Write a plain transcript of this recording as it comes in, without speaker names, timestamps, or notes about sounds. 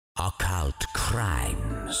occult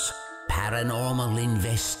crimes, paranormal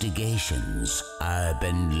investigations,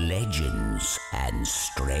 urban legends, and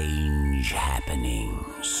strange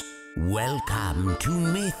happenings. Welcome to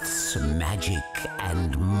Myths, Magic,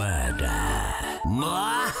 and Murder.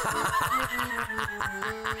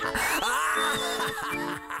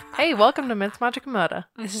 Hey, welcome to Myths, Magic, and Murder.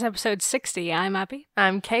 This is episode 60. I'm Abby.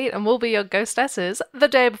 I'm Kate, and we'll be your ghostesses the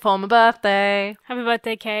day before my birthday. Happy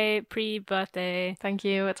birthday, Kate. Pre-birthday. Thank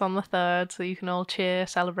you. It's on the 3rd, so you can all cheer,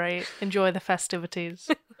 celebrate, enjoy the festivities.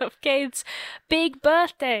 Of Kate's big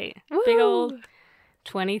birthday. Woo! Big old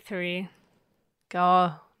 23.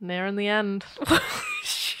 God, nearing the end.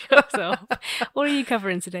 Shut up. What are you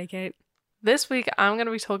covering today, Kate? This week, I'm going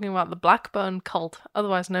to be talking about the Blackburn Cult,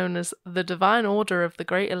 otherwise known as the Divine Order of the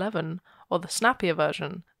Great 11, or the snappier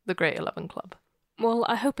version, the Great 11 Club. Well,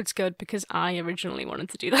 I hope it's good because I originally wanted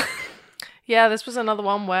to do that. Yeah, this was another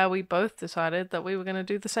one where we both decided that we were going to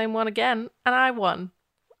do the same one again, and I won.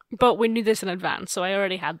 But we knew this in advance, so I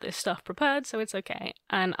already had this stuff prepared, so it's okay.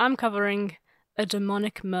 And I'm covering a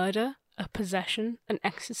demonic murder, a possession, an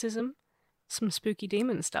exorcism, some spooky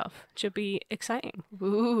demon stuff. It should be exciting.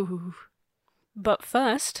 Ooh. But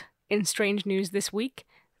first, in strange news this week,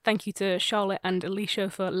 thank you to Charlotte and Alicia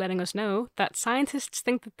for letting us know that scientists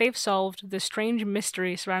think that they've solved the strange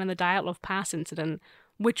mystery surrounding the Dyatlov Pass incident,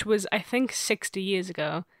 which was, I think, 60 years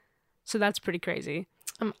ago. So that's pretty crazy.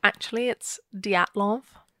 Actually, it's Dyatlov.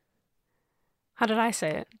 How did I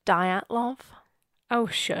say it? Dyatlov. Oh,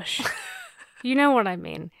 shush. You know what I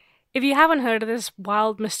mean. If you haven't heard of this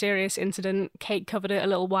wild, mysterious incident, Kate covered it a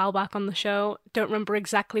little while back on the show. Don't remember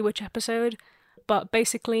exactly which episode, but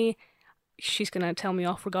basically, she's going to tell me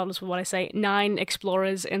off regardless of what I say. 9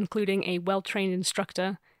 explorers, including a well-trained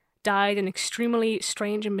instructor, died in extremely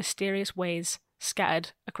strange and mysterious ways,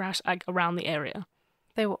 scattered across around the area.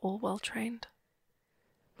 They were all well trained.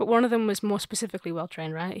 But one of them was more specifically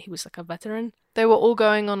well-trained, right? He was like a veteran. They were all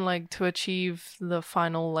going on to achieve the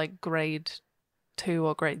final grade 2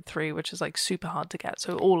 or grade 3, which is super hard to get.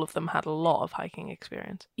 So all of them had a lot of hiking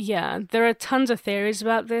experience. Yeah, there are tons of theories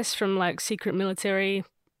about this, from secret military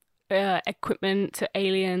equipment to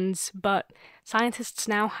aliens, but scientists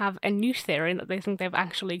now have a new theory that they think they've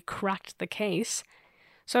actually cracked the case.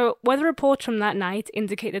 So weather reports from that night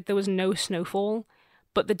indicate that there was no snowfall,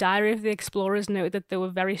 but the diary of the explorers noted that there were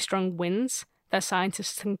very strong winds that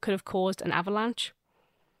scientists think could have caused an avalanche.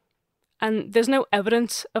 And there's no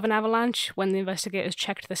evidence of an avalanche when the investigators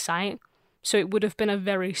checked the site, so it would have been a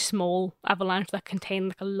very small avalanche that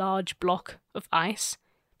contained a large block of ice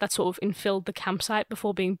that sort of infilled the campsite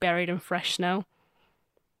before being buried in fresh snow.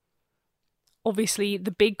 Obviously,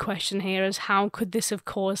 the big question here is how could this have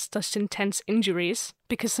caused such intense injuries?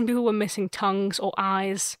 Because some people were missing tongues or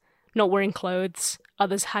eyes, not wearing clothes,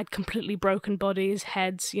 others had completely broken bodies,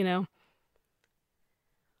 heads,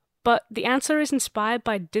 But the answer is inspired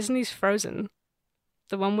by Disney's Frozen,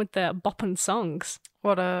 the one with the boppin' songs.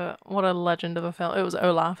 What a legend of a film. It was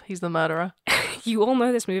Olaf. He's the murderer. You all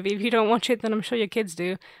know this movie. If you don't watch it, then I'm sure your kids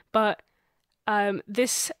do. But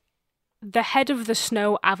the head of the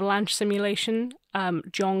snow avalanche simulation,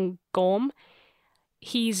 John Gorm,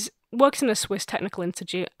 works in a Swiss Technical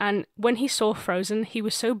Institute, and when he saw Frozen, he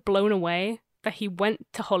was so blown away that he went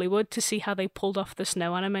to Hollywood to see how they pulled off the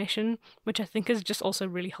snow animation, which I think is just also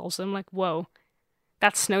really wholesome. Whoa,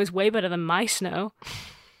 that snow is way better than my snow.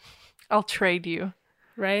 I'll trade you.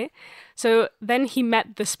 Right? So then he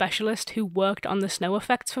met the specialist who worked on the snow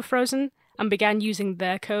effects for Frozen and began using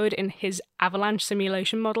their code in his avalanche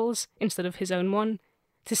simulation models instead of his own one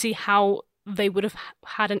to see how they would have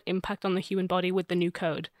had an impact on the human body with the new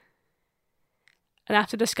code. And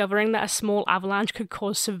after discovering that a small avalanche could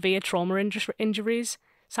cause severe trauma injuries,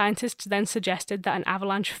 scientists then suggested that an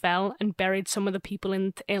avalanche fell and buried some of the people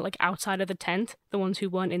in outside of the tent. The ones who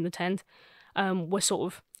weren't in the tent were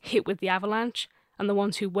sort of hit with the avalanche, and the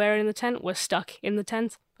ones who were in the tent were stuck in the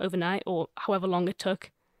tent overnight or however long it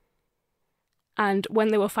took. And when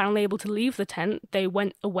they were finally able to leave the tent, they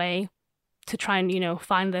went away to try and,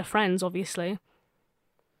 find their friends, obviously.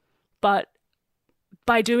 But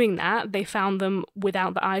by doing that, they found them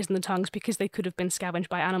without the eyes and the tongues because they could have been scavenged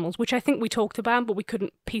by animals, which I think we talked about, but we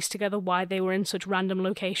couldn't piece together why they were in such random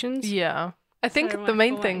locations. Yeah. I think the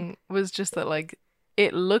main thing was just that,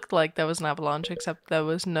 it looked like there was an avalanche, except there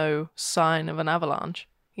was no sign of an avalanche.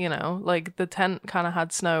 The tent kind of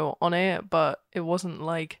had snow on it, but it wasn't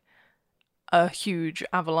a huge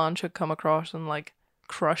avalanche had come across and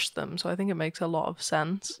crushed them. So I think it makes a lot of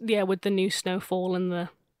sense. Yeah, with the new snowfall and the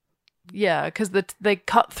Yeah, because they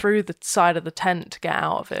cut through the side of the tent to get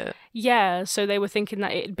out of it. Yeah, so they were thinking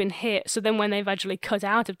that it had been hit. So then when they've actually cut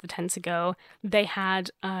out of the tent to go, they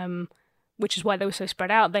had, which is why they were so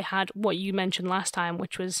spread out, they had what you mentioned last time,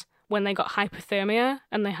 which was when they got hypothermia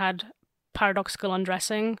and they had paradoxical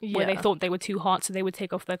undressing, where they thought they were too hot, so they would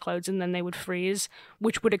take off their clothes and then they would freeze,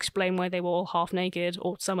 which would explain why they were all half naked,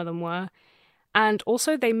 or some of them were. And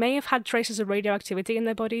also, they may have had traces of radioactivity in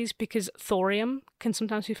their bodies because thorium can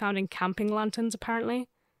sometimes be found in camping lanterns, apparently,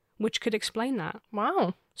 which could explain that.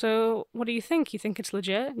 Wow. So, what do you think? You think it's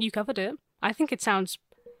legit? You covered it. I think it sounds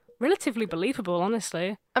relatively believable,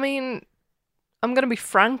 honestly. I mean, I'm going to be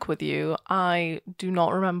frank with you. I do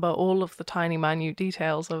not remember all of the tiny, minute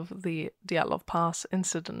details of the Dyatlov Pass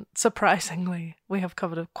incident. Surprisingly, we have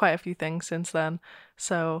covered quite a few things since then.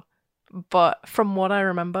 So, but from what I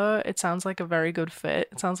remember, it sounds like a very good fit.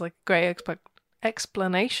 It sounds like a great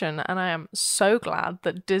explanation, and I am so glad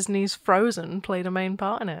that Disney's Frozen played a main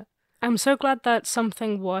part in it. I'm so glad that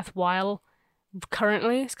something worthwhile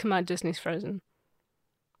currently has come out of Disney's Frozen.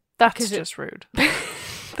 That's just rude.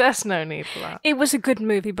 There's no need for that. It was a good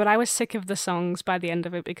movie, but I was sick of the songs by the end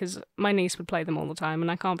of it because my niece would play them all the time, and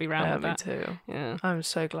I can't be around with that. Me too. Yeah. I'm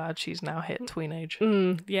so glad she's now hit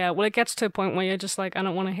tweenage. Yeah, well, it gets to a point where you're just like, I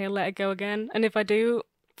don't want to hear Let It Go again, and if I do,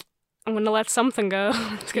 I'm going to let something go.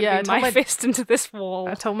 It's going to be my fist into this wall.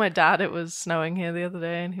 I told my dad it was snowing here the other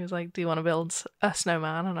day, and he was like, do you want to build a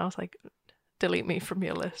snowman? And I was like, delete me from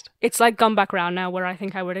your list. It's like gone back round now where I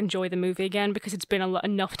think I would enjoy the movie again because it's been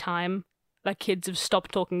enough time. Like, kids have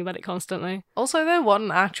stopped talking about it constantly. Also, there wasn't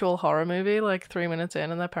an actual horror movie, like 3 minutes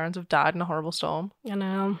in, and their parents have died in a horrible storm. I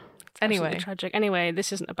know. It's anyway. Tragic. Anyway,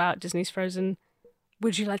 this isn't about Disney's Frozen.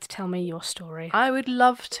 Would you like to tell me your story? I would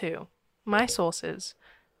love to. My sources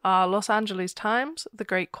are Los Angeles Times,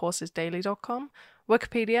 thegreatcoursesdaily.com,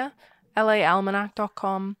 Wikipedia,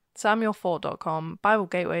 laalmanac.com, samuelfort.com,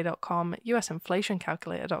 biblegateway.com,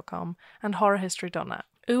 usinflationcalculator.com, and horrorhistory.net.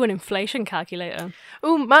 Ooh, an inflation calculator.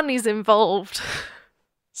 Ooh, money's involved.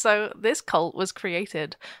 So this cult was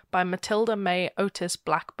created by Matilda May Otis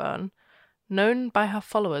Blackburn, known by her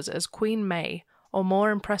followers as Queen May, or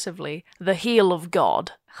more impressively, the Heel of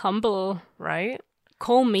God. Humble. Right?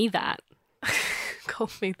 Call me that.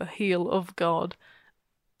 Call me the Heel of God.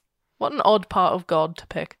 What an odd part of God to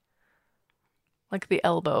pick. Like the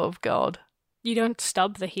elbow of God. You don't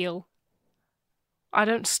stub the heel. I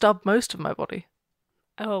don't stub most of my body.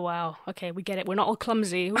 Oh, wow. Okay, we get it. We're not all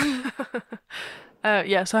clumsy.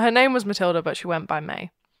 Yeah, so her name was Matilda, but she went by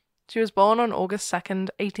May. She was born on August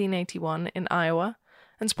 2nd, 1881, in Iowa.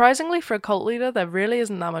 And surprisingly, for a cult leader, there really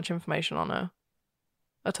isn't that much information on her.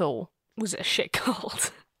 At all. Was it a shit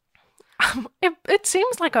cult? It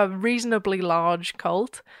seems like a reasonably large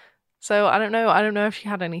cult. So I don't know if she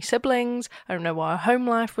had any siblings. I don't know what her home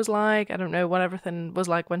life was like. I don't know what everything was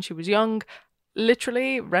like when she was young.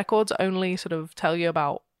 Literally, records only sort of tell you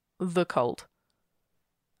about the cult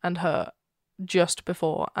and her just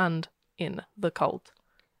before and in the cult.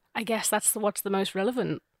 I guess that's what's the most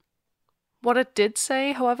relevant. What it did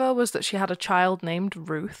say, however, was that she had a child named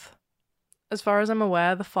Ruth. As far as I'm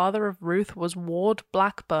aware, the father of Ruth was Ward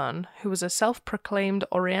Blackburn, who was a self-proclaimed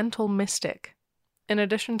Oriental mystic. In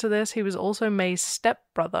addition to this, he was also May's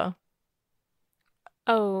stepbrother.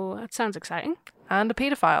 Oh, that sounds exciting. And a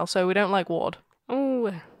paedophile, so we don't like Ward.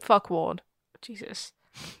 Oh. Fuck Ward. Jesus.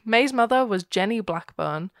 May's mother was Jenny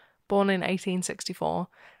Blackburn, born in 1864,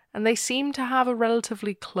 and they seem to have a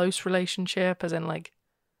relatively close relationship, as in, like,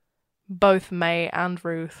 both May and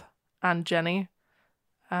Ruth and Jenny.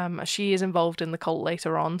 She is involved in the cult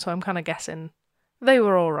later on, so I'm kind of guessing they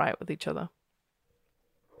were all right with each other.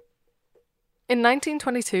 In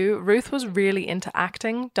 1922, Ruth was really into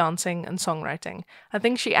acting, dancing, and songwriting. I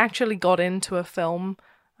think she actually got into a film,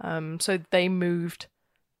 so they moved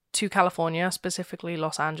to California, specifically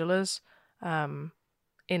Los Angeles, in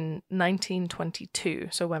 1922,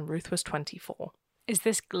 so when Ruth was 24. Is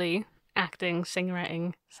this Glee? Acting,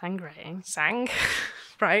 songwriting, sang,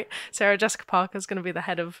 right? Sarah Jessica Parker's going to be the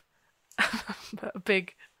head of a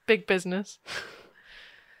big business.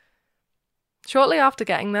 Shortly after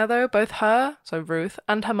getting there, though, both her, so Ruth,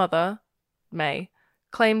 and her mother, May,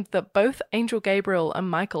 claimed that both Angel Gabriel and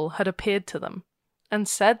Michael had appeared to them, and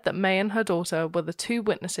said that May and her daughter were the two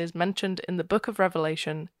witnesses mentioned in the book of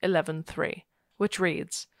Revelation 11:3, which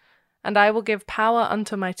reads, "And I will give power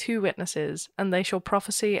unto my two witnesses, and they shall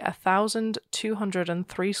prophesy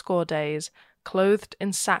 1,260 days, clothed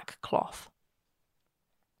in sackcloth."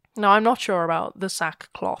 Now, I'm not sure about the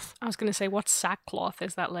sackcloth. I was going to say, what's sackcloth?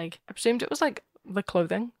 Is that like... I presumed it was like the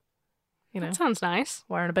clothing. You know, that sounds nice.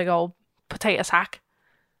 Wearing a big old potato sack.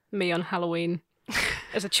 Me on Halloween.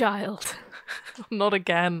 as a child. Not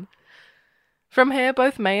again. From here,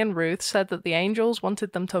 both May and Ruth said that the angels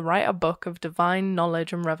wanted them to write a book of divine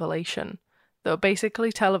knowledge and revelation that would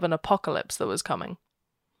basically tell of an apocalypse that was coming.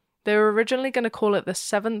 They were originally going to call it the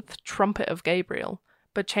Seventh Trumpet of Gabriel,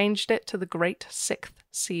 but changed it to the Great Sixth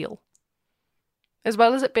Seal. As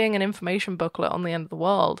well as it being an information booklet on the end of the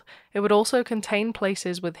world, it would also contain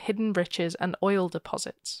places with hidden riches and oil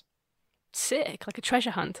deposits. Sick, like a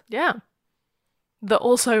treasure hunt. Yeah. That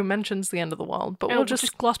also mentions the end of the world, but we'll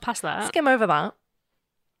just gloss past that. skim over that.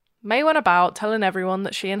 May went about telling everyone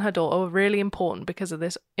that she and her daughter were really important because of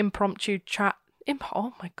this impromptu chat.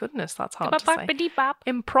 Oh my goodness, that's hard to say.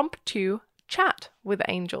 Impromptu chat with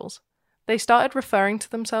angels. They started referring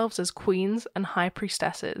to themselves as queens and high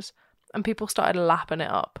priestesses, and people started lapping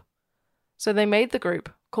it up. So they made the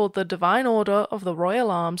group, called the Divine Order of the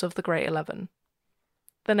Royal Arms of the Great 11.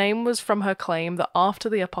 The name was from her claim that after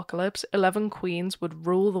the apocalypse, 11 queens would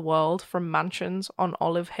rule the world from mansions on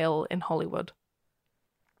Olive Hill in Hollywood.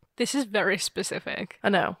 This is very specific. I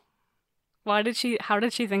know. How did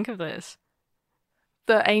she think of this?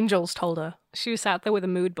 The angels told her. She was sat there with a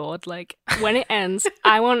mood board, like, when it ends,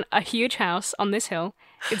 I want a huge house on this hill.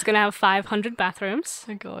 It's going to have 500 bathrooms.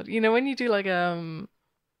 Oh my god. You know when you do like a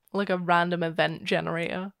random event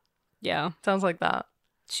generator? Yeah. Sounds like that.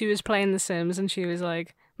 She was playing The Sims and she was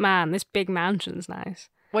like, man, this big mansion's nice.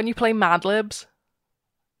 When you play Mad Libs,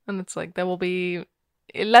 and it's like, there will be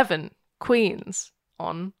 11 queens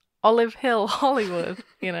on Olive Hill, Hollywood,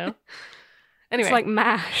 you know? Anyway. It's like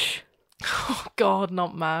MASH. Oh god,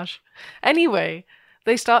 not MASH. Anyway,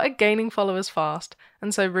 they started gaining followers fast,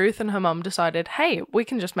 and so Ruth and her mum decided, hey, we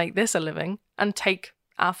can just make this a living and take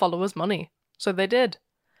our followers' money. So they did.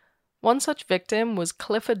 One such victim was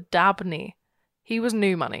Clifford Dabney. He was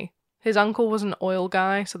new money. His uncle was an oil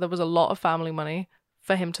guy, so there was a lot of family money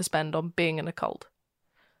for him to spend on being in a cult.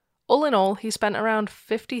 All in all, he spent around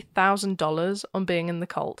 $50,000 on being in the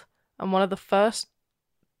cult, and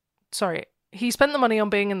he spent the money on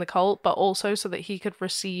being in the cult, but also so that he could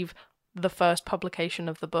receive the first publication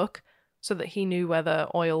of the book, so that he knew where the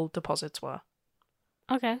oil deposits were.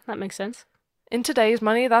 Okay, that makes sense. In today's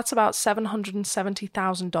money, that's about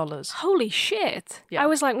 $770,000. Holy shit! Yeah. I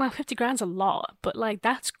was like, wow, 50 grand's a lot, but like,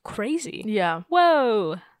 that's crazy. Yeah.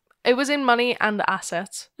 Whoa! It was in money and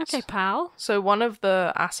assets. Okay, pal. So one of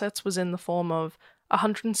the assets was in the form of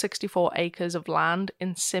 164 acres of land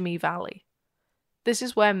in Simi Valley. This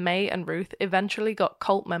is where May and Ruth eventually got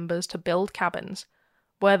cult members to build cabins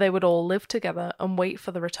where they would all live together and wait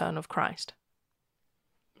for the return of Christ.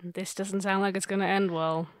 This doesn't sound like it's going to end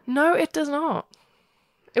well. No, it does not.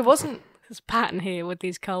 It wasn't... There's a pattern here with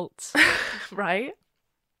these cults. Right?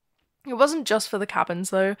 It wasn't just for the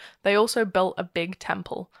cabins, though. They also built a big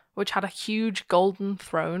temple, which had a huge golden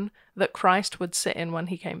throne that Christ would sit in when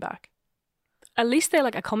he came back. At least they're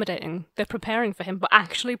like accommodating. They're preparing for him, but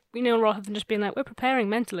actually, you know, rather than just being like, we're preparing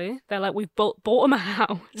mentally, they're like, we've bought him a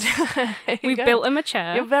house. We've built him a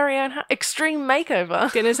chair. Your very own extreme makeover.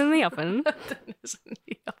 Dinner's in the oven. Dinner's in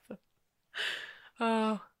the oven.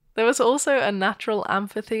 Oh. There was also a natural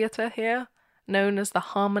amphitheatre here, known as the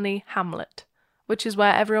Harmony Hamlet, which is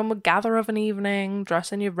where everyone would gather of an evening,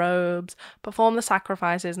 dress in your robes, perform the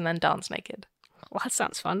sacrifices, and then dance naked. Well, that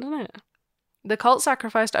sounds fun, doesn't it? The cult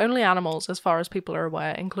sacrificed only animals as far as people are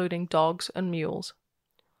aware, including dogs and mules.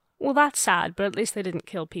 Well, that's sad, but at least they didn't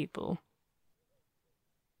kill people.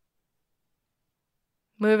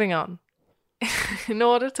 Moving on. In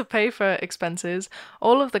order to pay for expenses,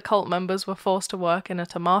 all of the cult members were forced to work in a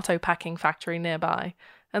tomato packing factory nearby,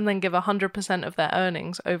 and then give 100% of their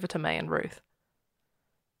earnings over to May and Ruth.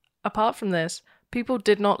 Apart from this, people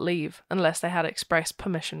did not leave unless they had express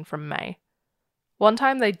permission from May. One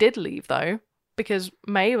time they did leave, though, because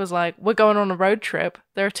May was like, we're going on a road trip,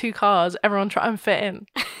 there are 2 cars, everyone try and fit in.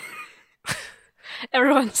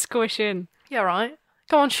 Everyone squish in. Yeah, right.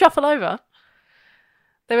 Come on, shuffle over.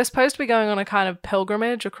 They were supposed to be going on a kind of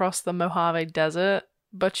pilgrimage across the Mojave Desert,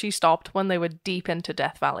 but she stopped when they were deep into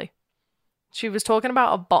Death Valley. She was talking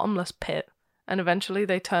about a bottomless pit, and eventually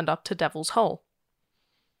they turned up to Devil's Hole.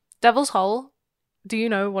 Devil's Hole, do you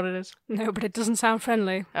know what it is? No, but it doesn't sound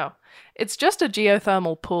friendly. Oh. It's just a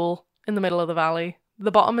geothermal pool in the middle of the valley.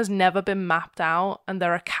 The bottom has never been mapped out, and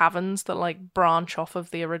there are caverns that, like, branch off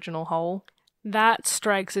of the original hole. That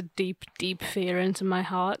strikes a deep, deep fear into my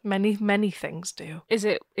heart. Many, many things do. Is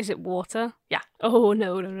it water? Yeah. Oh,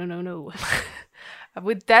 no.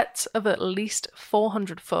 With depths of at least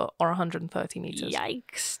 400 foot or 130 meters.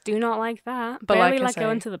 Yikes. Do not like that. But barely like I say,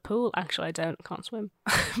 go into the pool. Actually, I can't swim.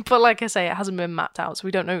 But like I say, it hasn't been mapped out, so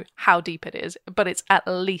we don't know how deep it is, but it's at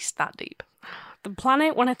least that deep. The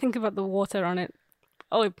planet, when I think about the water on it,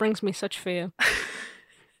 Oh, it brings me such fear.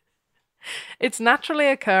 It's naturally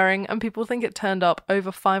occurring, and people think it turned up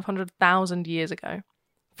over 500,000 years ago.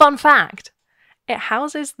 Fun fact! It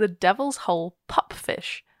houses the Devil's Hole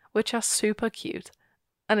pupfish, which are super cute,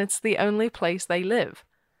 and it's the only place they live.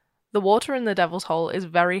 The water in the Devil's Hole is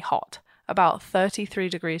very hot, about 33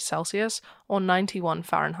 degrees Celsius or 91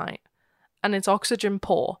 Fahrenheit, and it's oxygen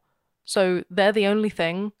poor, so they're the only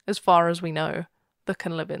thing, as far as we know, that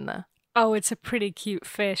can live in there. Oh, it's a pretty cute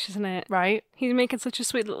fish, isn't it? Right? He's making such a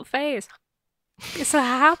sweet little face. He's so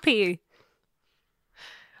happy.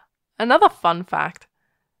 Another fun fact.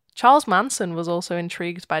 Charles Manson was also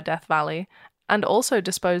intrigued by Death Valley and also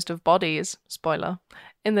disposed of bodies, spoiler,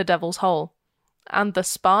 in the Devil's Hole. And the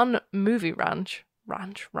Spahn Movie Ranch,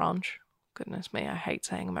 goodness me, I hate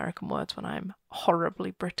saying American words when I'm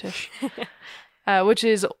horribly British, which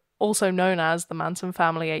is also known as the Manson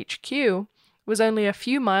Family HQ, was only a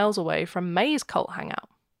few miles away from May's cult hangout.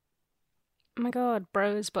 Oh my god,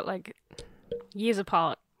 bros, but like years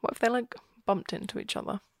apart. What if they like bumped into each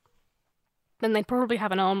other? Then they'd probably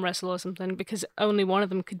have an arm wrestle or something because only one of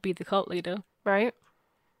them could be the cult leader. Right?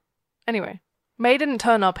 Anyway, May didn't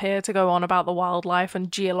turn up here to go on about the wildlife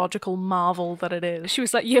and geological marvel that it is. She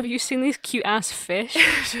was like, yeah, have you seen these cute ass fish?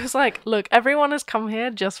 She was like, look, everyone has come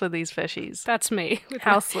here just for these fishies. That's me.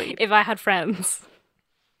 How sweet. If I had friends.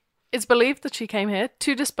 It's believed that she came here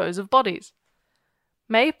to dispose of bodies.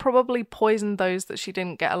 May probably poisoned those that she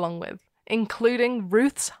didn't get along with, including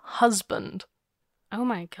Ruth's husband. Oh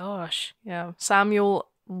my gosh. Yeah, Samuel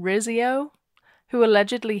Rizzio, who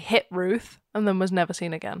allegedly hit Ruth and then was never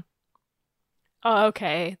seen again. Oh,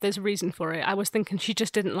 okay. There's a reason for it. I was thinking she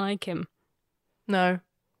just didn't like him. No,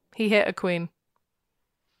 he hit a queen.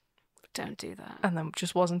 Don't do that. And then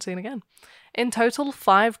just wasn't seen again. In total,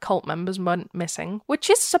 5 cult members went missing, which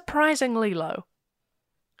is surprisingly low.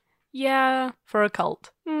 Yeah. For a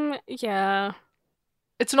cult. Yeah.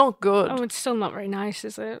 It's not good. Oh, it's still not very nice,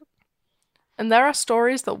 is it? And there are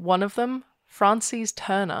stories that one of them, Frances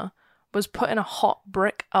Turner, was put in a hot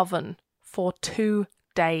brick oven for 2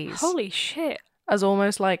 days. Holy shit. As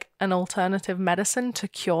almost like an alternative medicine to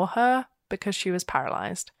cure her because she was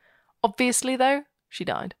paralyzed. Obviously, though, she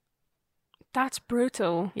died. That's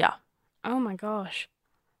brutal. Yeah. Oh my gosh.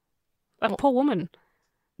 That poor woman.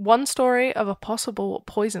 One story of a possible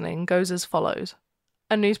poisoning goes as follows.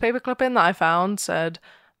 A newspaper clipping that I found said,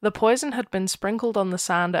 "The poison had been sprinkled on the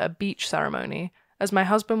sand at a beach ceremony, as my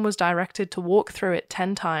husband was directed to walk through it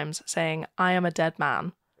 10 times, saying, 'I am a dead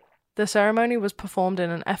man.' The ceremony was performed in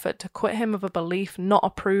an effort to quit him of a belief not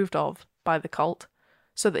approved of by the cult,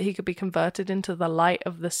 so that he could be converted into the light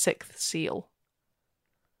of the 6th seal."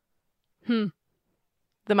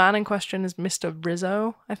 The man in question is Mr.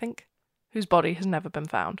 Rizzo, I think, whose body has never been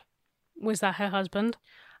found. Was that her husband?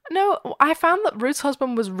 No, I found that Ruth's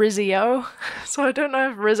husband was Rizzio, so I don't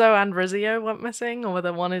know if Rizzo and Rizzio went missing, or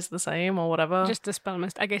whether one is the same, or whatever. Just the spell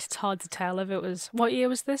mist. I guess it's hard to tell if it was... What year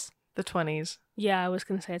was this? The 20s. Yeah, I was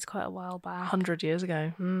going to say it's quite a while back. 100 years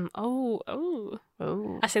ago. Oh.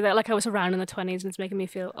 Oh. I say that like I was around in the 20s and it's making me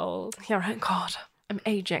feel old. Yeah, right. God, I'm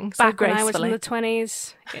aging so Back when I was gracefully. in the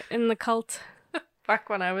 20s, in the cult. Back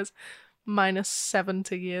when I was minus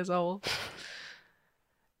 70 years old.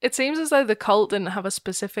 It seems as though the cult didn't have a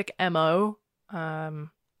specific MO,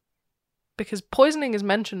 because poisoning is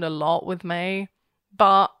mentioned a lot with May,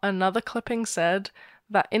 but another clipping said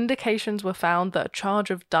that indications were found that a charge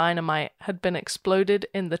of dynamite had been exploded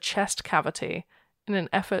in the chest cavity in an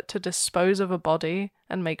effort to dispose of a body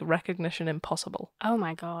and make recognition impossible. Oh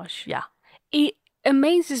my gosh. Yeah. It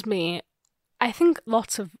amazes me. I think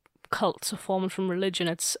lots of cults are formed from religion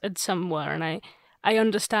at somewhere, and I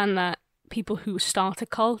understand that people who start a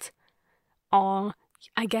cult are,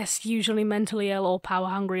 I guess, usually mentally ill or power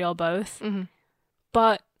hungry or both. Mm-hmm.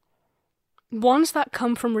 But ones that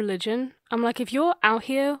come from religion, I'm like, if you're out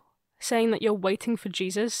here saying that you're waiting for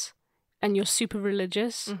Jesus and you're super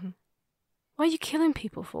religious, what are you killing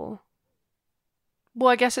people for? Well,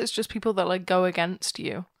 I guess it's just people that like go against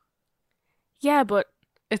you. Yeah, but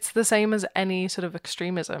it's the same as any sort of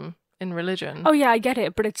extremism in religion. Oh yeah, I get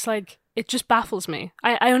it, but it's like, it just baffles me.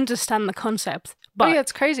 I understand the concept, but yeah,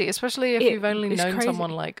 it's crazy, especially if you've only known crazy.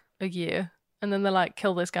 someone like a year, and then they're like,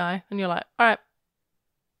 kill this guy, and you're like, all right.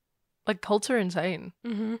 Like, cults are insane.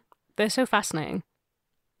 They're so fascinating.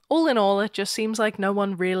 All in all, it just seems like no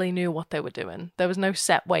one really knew what they were doing. There was no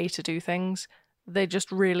set way to do things. They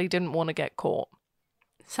just really didn't want to get caught.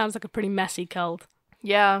 Sounds like a pretty messy cult.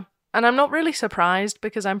 Yeah. And I'm not really surprised,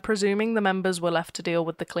 because I'm presuming the members were left to deal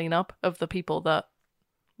with the cleanup of the people that,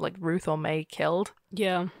 like, Ruth or May killed.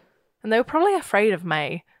 Yeah. And they were probably afraid of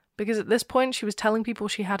May, because at this point she was telling people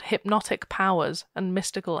she had hypnotic powers and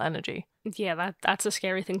mystical energy. Yeah, that's a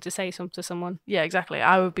scary thing to say to someone. Yeah, exactly.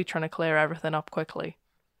 I would be trying to clear everything up quickly.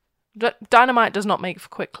 Dynamite does not make for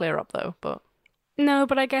quick clear up, though, but... No,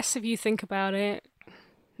 but I guess if you think about it...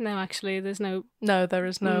 No, actually, there's no... No, there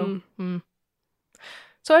is no...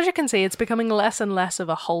 So as you can see, it's becoming less and less of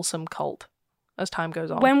a wholesome cult as time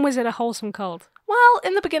goes on. When was it a wholesome cult? Well,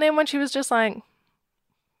 in the beginning when she was just like,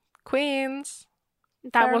 Queens...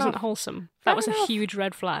 That Fair wasn't enough. wholesome. Fair That was enough. a huge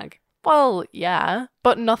red flag. Well, yeah,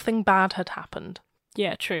 but nothing bad had happened.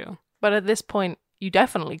 Yeah, true. But at this point, you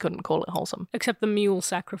definitely couldn't call it wholesome. Except the mule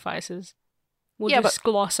sacrifices. We'll Yeah, just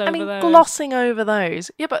gloss over those. Glossing over those.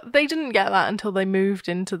 Yeah, but they didn't get that until they moved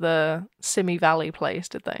into the Simi Valley place,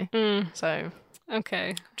 did they? So,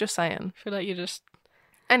 Okay. just saying. I feel like you just...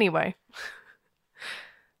 Anyway,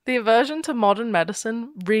 the aversion to modern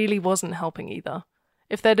medicine really wasn't helping either.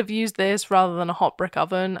 If they'd have used this rather than a hot brick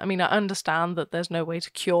oven, I mean, I understand that there's no way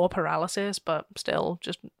to cure paralysis, but still,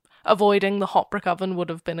 just avoiding the hot brick oven would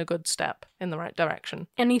have been a good step in the right direction.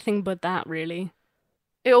 Anything but that, really.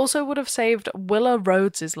 It also would have saved Willa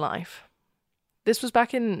Rhodes's life. This was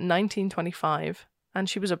back in 1925, and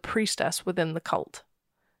she was a priestess within the cult.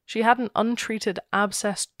 She had an untreated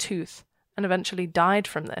abscessed tooth and eventually died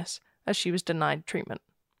from this, as she was denied treatment.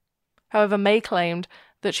 However, May claimed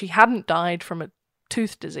that she hadn't died from a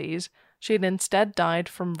tooth disease, she had instead died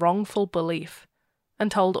from wrongful belief, and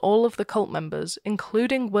told all of the cult members,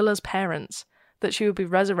 including Willa's parents, that she would be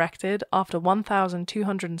resurrected after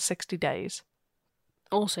 1,260 days.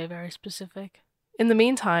 Also very specific. In the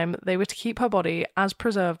meantime, they were to keep her body as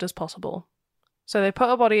preserved as possible. So they put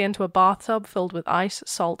her body into a bathtub filled with ice,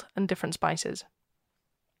 salt, and different spices.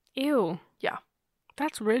 Ew. Yeah.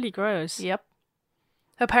 That's really gross. Yep.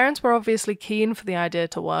 Her parents were obviously keen for the idea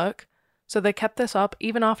to work, so they kept this up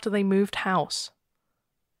even after they moved house.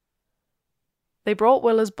 They brought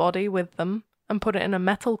Willa's body with them and put it in a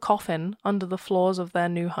metal coffin under the floors of their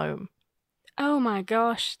new home. Oh my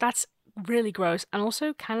gosh, that's really gross and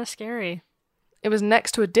also kind of scary. It was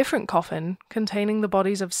next to a different coffin containing the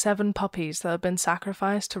bodies of 7 puppies that had been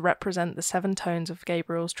sacrificed to represent the 7 tones of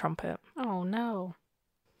Gabriel's trumpet. Oh no.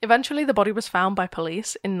 Eventually, the body was found by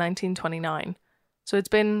police in 1929. So it's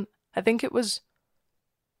been, I think it was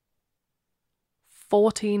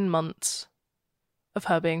 14 months of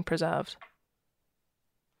her being preserved,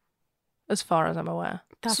 as far as I'm aware.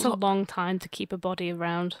 That's a long time to keep a body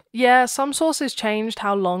around. Yeah, some sources changed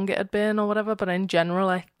how long it had been or whatever, but in general,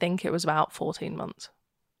 I think it was about 14 months.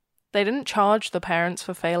 They didn't charge the parents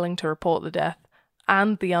for failing to report the death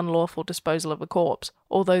and the unlawful disposal of the corpse,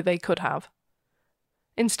 although they could have.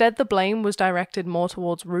 Instead, the blame was directed more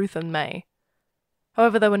towards Ruth and May.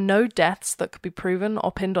 However, there were no deaths that could be proven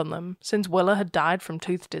or pinned on them, since Willa had died from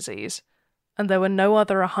tooth disease, and there were no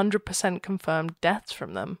other 100% confirmed deaths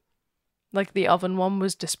from them. Like, the oven one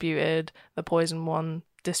was disputed, the poison one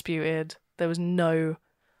disputed, there was no,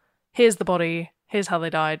 here's the body, here's how they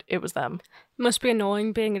died, it was them. It must be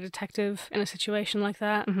annoying being a detective in a situation like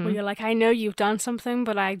that, where you're like, I know you've done something,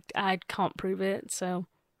 but I can't prove it, so...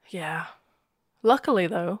 Yeah. Luckily,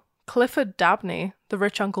 though, Clifford Dabney, the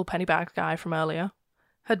rich Uncle Pennybags guy from earlier,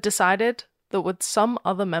 had decided that with some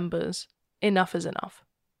other members, enough is enough.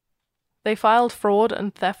 They filed fraud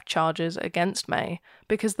and theft charges against May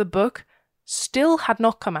because the book still had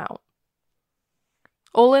not come out.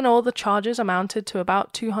 All in all, the charges amounted to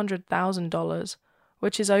about $200,000,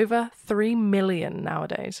 which is over $3 million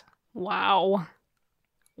nowadays. Wow.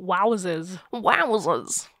 Wowzers.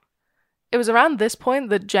 Wowzers! It was around this point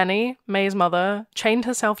that Jenny, May's mother, chained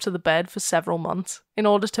herself to the bed for several months in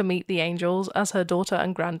order to meet the angels as her daughter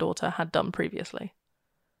and granddaughter had done previously.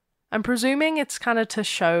 I'm presuming it's kind of to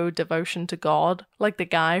show devotion to God, like the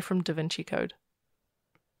guy from Da Vinci Code.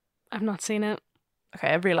 I've not seen it. Okay,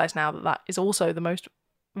 I realise now that that is also the most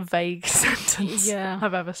vague sentence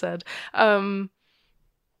I've ever said.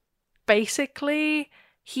 Basically,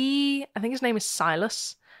 I think his name is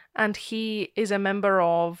Silas, and he is a member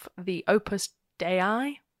of the Opus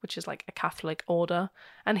Dei, which is like a Catholic order,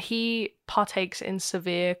 and he partakes in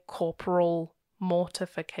severe corporal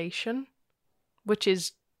mortification, which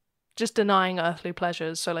is just denying earthly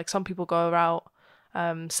pleasures. So like some people go about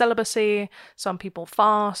celibacy, some people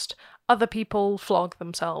fast, other people flog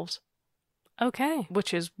themselves. Okay.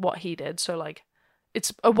 Which is what he did. So like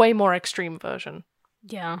it's a way more extreme version.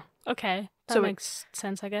 Yeah. Okay. That So makes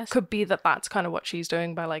sense, I guess. Could be that that's kind of what she's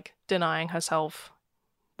doing by like denying herself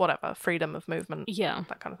whatever, freedom of movement, Yeah.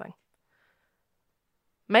 that kind of thing.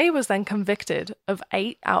 May was then convicted of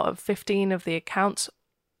 8 out of 15 of the accounts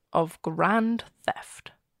of grand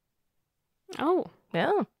theft. Oh.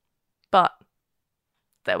 Yeah. But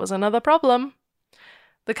there was another problem.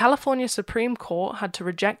 The California Supreme Court had to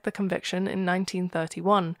reject the conviction in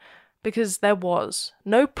 1931 because there was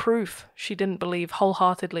no proof she didn't believe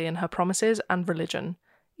wholeheartedly in her promises and religion,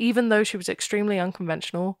 even though she was extremely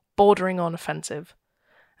unconventional, bordering on offensive.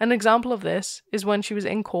 An example of this is when she was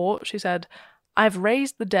in court, she said, "I've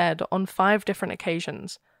raised the dead on 5 different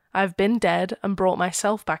occasions. I've been dead and brought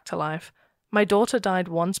myself back to life. My daughter died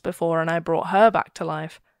once before and I brought her back to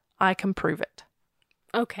life. I can prove it."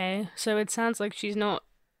 Okay, so it sounds like she's not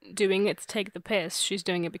doing it to take the piss. She's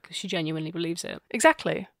doing it because she genuinely believes it.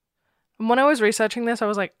 Exactly. And when I was researching this, I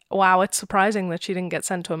was like, wow, it's surprising that she didn't get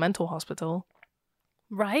sent to a mental hospital.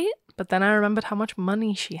 Right? But then I remembered how much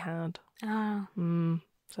money she had. Ah.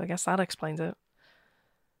 So I guess that explains it.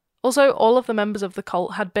 Also, all of the members of the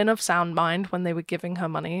cult had been of sound mind when they were giving her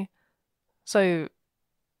money. So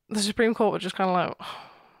the Supreme Court were just kind of like,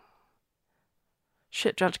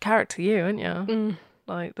 shit, judge character, you, aren't you?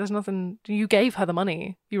 Like, there's nothing. You gave her the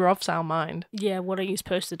money. You were of sound mind. Yeah, what are you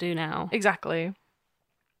supposed to do now? Exactly.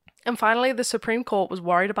 And finally, the Supreme Court was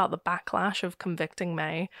worried about the backlash of convicting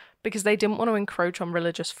May because they didn't want to encroach on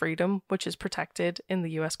religious freedom, which is protected in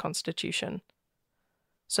the US Constitution.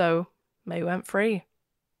 So, May went free.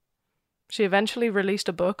 She eventually released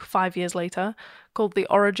a book 5 years later called The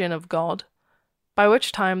Origin of God, by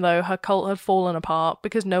which time, though, her cult had fallen apart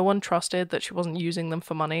because no one trusted that she wasn't using them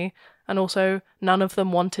for money, and also none of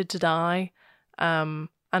them wanted to die, and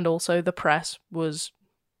also the press was,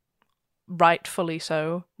 rightfully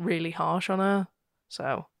so, really harsh on her,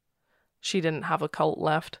 so she didn't have a cult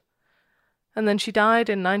left. And then she died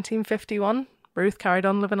in 1951. Ruth carried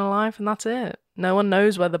on living her life, and that's it. No one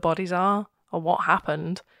knows where the bodies are or what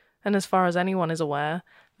happened, and as far as anyone is aware,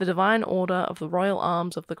 the Divine Order of the Royal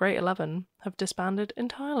Arms of the Great 11 have disbanded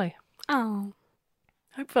entirely. Oh.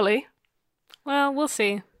 Hopefully. Well, we'll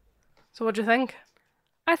see. So what do you think?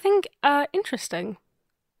 I think, interesting.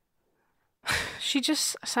 She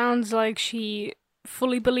just sounds like she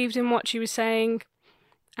fully believed in what she was saying,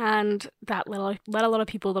 and that led a lot of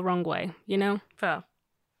people the wrong way, you know? Fair.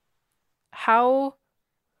 How,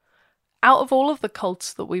 out of all of the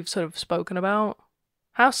cults that we've sort of spoken about,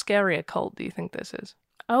 how scary a cult do you think this is?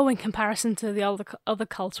 Oh, in comparison to the other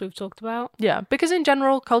cults we've talked about? Yeah, because in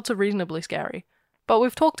general, cults are reasonably scary. But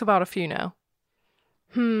we've talked about a few now.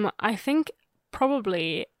 I think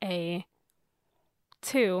probably a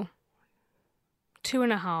 2.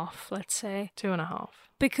 2.5, let's say. 2.5.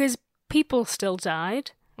 Because people still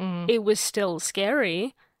died. It was still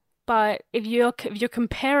scary. But if you're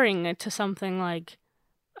comparing it to something like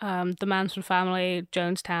the Manson family,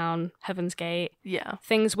 Jonestown, Heaven's Gate, yeah,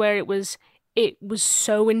 things where it was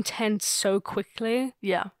so intense so quickly.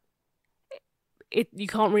 Yeah, you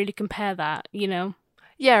can't really compare that, you know.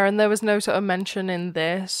 Yeah, and there was no sort of mention in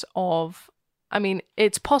this of. I mean,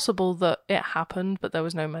 it's possible that it happened, but there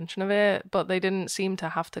was no mention of it. But they didn't seem to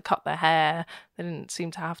have to cut their hair. They didn't seem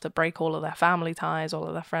to have to break all of their family ties, all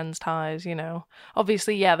of their friends' ties, you know.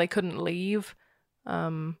 Obviously, yeah, they couldn't leave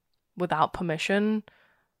without permission.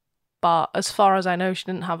 But as far as I know, she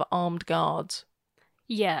didn't have armed guards.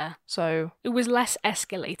 Yeah. So it was less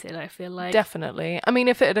escalated, I feel like. Definitely. I mean,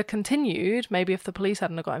 if it had continued, maybe if the police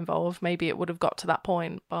hadn't got involved, maybe it would have got to that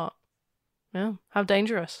point. But, yeah, how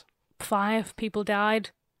dangerous. 5 people died.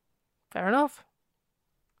 Fair enough.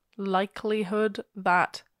 Likelihood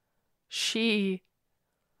that she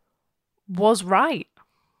was right.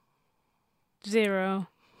 0.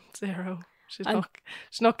 She's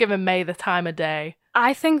not giving May the time of day.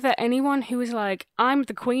 I think that anyone who is like, I'm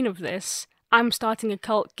the queen of this, I'm starting a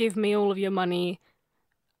cult, give me all of your money,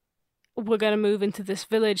 we're going to move into this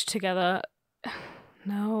village together.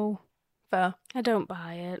 No. Fair. I don't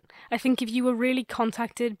buy it. I think if you were really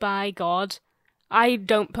contacted by God, I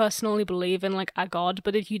don't personally believe in like a God,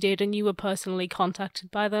 but if you did and you were personally contacted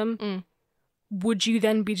by them, would you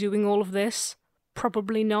then be doing all of this?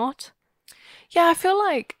 Probably not. Yeah, I feel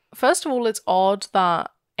like, first of all, it's odd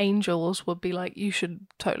that angels would be like, you should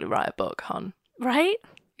totally write a book, hon. Right?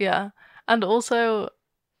 Yeah. And also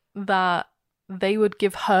that they would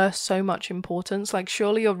give her so much importance. Like,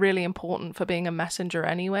 surely you're really important for being a messenger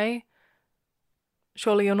anyway.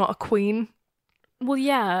 Surely you're not a queen. Well,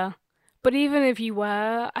 yeah. But even if you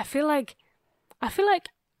were, I feel like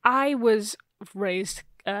I was raised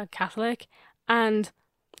Catholic, and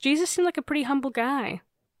Jesus seemed like a pretty humble guy.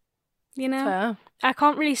 You know? Fair. I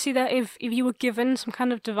can't really see that if you were given some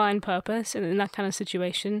kind of divine purpose in that kind of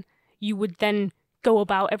situation, you would then go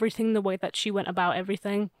about everything the way that she went about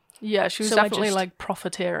everything. Yeah, she was definitely like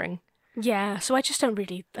profiteering. Yeah, so I don't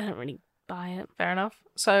really buy it. Fair enough.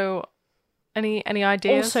 So, any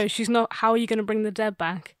ideas? Also, she's not. How are you going to bring the dead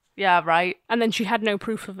back? Yeah, right. And then she had no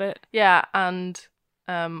proof of it. Yeah, and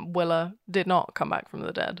Willa did not come back from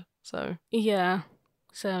the dead. So Yeah.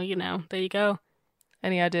 So, there you go.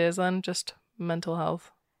 any ideas then? Just mental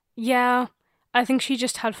health. Yeah, I think she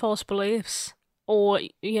just had false beliefs. Or,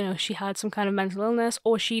 she had some kind of mental illness.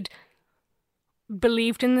 Or she'd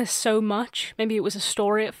believed in this so much. Maybe it was a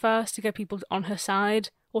story at first to get people on her side.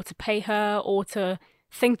 Or to pay her. Or to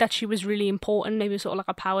think that she was really important. Maybe sort of like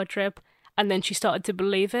a power trip. And then she started to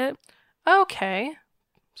believe it. Okay.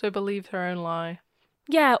 So believed her own lie.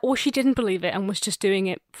 Yeah, or she didn't believe it and was just doing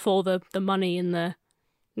it for the money and the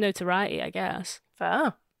notoriety, I guess.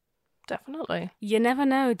 Fair. Definitely. You never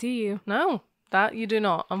know, do you? No, that you do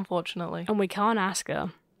not, unfortunately. And we can't ask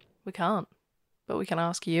her. We can't. But we can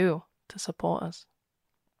ask you to support us.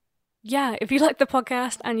 Yeah, if you like the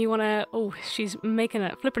podcast and you want to... Oh, she's flipping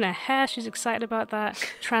her hair. She's excited about that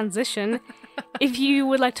transition. If you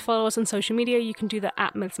would like to follow us on social media, you can do that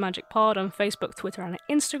at Myths Magic Pod on Facebook, Twitter, and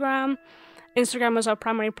Instagram. Instagram is our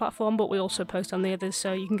primary platform, but we also post on the others,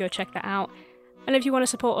 so you can go check that out. And if you want to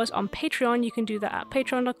support us on Patreon, you can do that at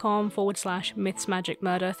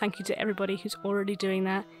patreon.com/mythsmagicmurder. Thank you to everybody who's already doing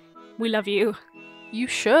that. We love you. You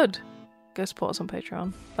should go support us on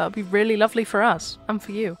Patreon. That would be really lovely for us and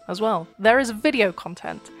for you as well. There is video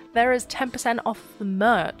content. There is 10% off the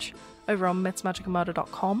merch over on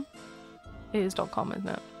mythsmagicmurder.com. It is .com, isn't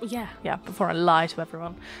it? Yeah. Yeah, before I lie to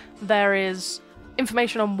everyone. There is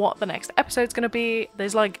information on what the next episode's going to be.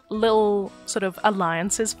 There's like little sort of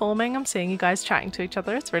alliances forming. I'm seeing you guys chatting to each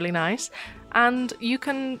other. It's really nice. And you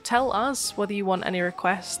can tell us whether you want any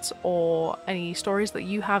requests or any stories that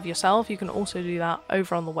you have yourself. You can also do that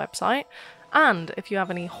over on the website. And if you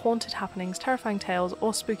have any haunted happenings, terrifying tales,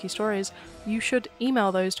 or spooky stories, you should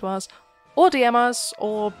email those to us or DM us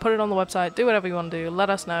or put it on the website. Do whatever you want to do. Let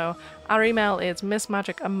us know. Our email is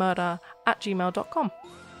missmagicandmurder@gmail.com.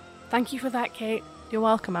 Thank you for that, Kate. You're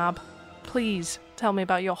welcome, Ab. Please tell me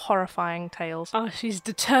about your horrifying tales. Oh, she's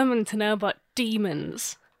determined to know about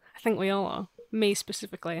demons. I think we all are. Me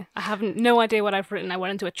specifically. I have no idea what I've written. I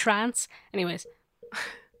went into a trance. Anyways.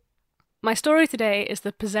 My story today is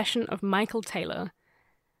The Possession of Michael Taylor.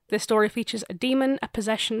 This story features a demon, a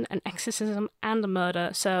possession, an exorcism, and a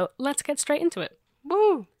murder, so let's get straight into it.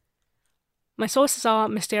 Woo! My sources are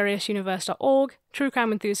mysteriousuniverse.org,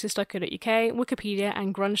 truecrimeenthusiast.co.uk, Wikipedia,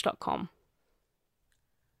 and grunge.com.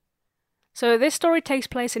 So this story takes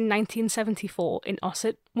place in 1974 in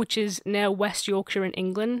Ossett, which is near West Yorkshire in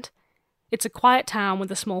England. It's a quiet town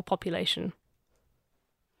with a small population.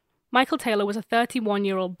 Michael Taylor was a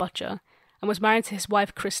 31-year-old butcher and was married to his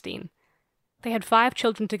wife Christine. They had 5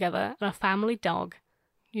 children together and a family dog.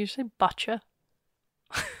 You say butcher?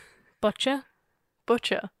 Butcher?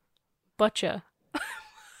 Butcher. Butcher.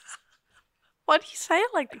 Why do you say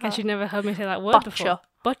it like that? Because you've never heard me say that word Butcher. before.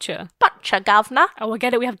 Butcher. Butcher, governor. Oh, I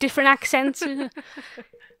get it. We have different accents.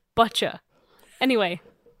 Butcher. Anyway,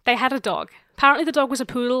 they had a dog. Apparently the dog was a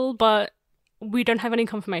poodle, but we don't have any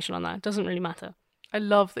confirmation on that. It doesn't really matter. I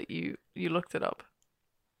love that you looked it up.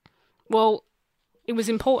 Well, it was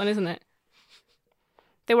important, isn't it?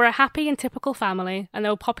 They were a happy and typical family, and they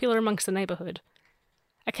were popular amongst the neighbourhood.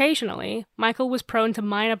 Occasionally, Michael was prone to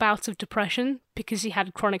minor bouts of depression because he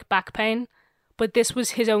had chronic back pain, but this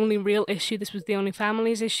was his only real issue. This was the only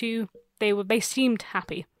family's issue. They seemed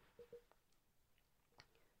happy.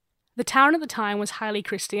 The town at the time was highly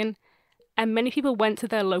Christian, and many people went to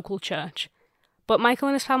their local church. But Michael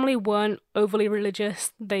and his family weren't overly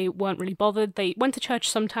religious. They weren't really bothered. They went to church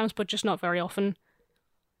sometimes, but just not very often.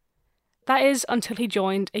 That is until he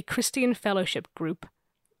joined a Christian fellowship group.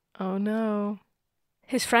 Oh no.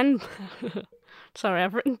 His friend... Sorry,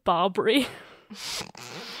 I've written Barbary.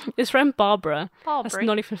 His friend Barbara, that's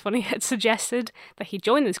not even funny, had suggested that he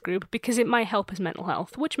join this group because it might help his mental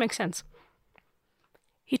health, which makes sense.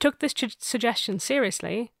 He took this suggestion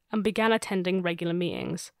seriously and began attending regular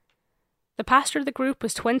meetings. The pastor of the group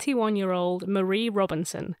was 21-year-old Marie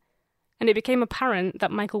Robinson, and it became apparent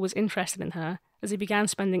that Michael was interested in her as he began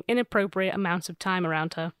spending inappropriate amounts of time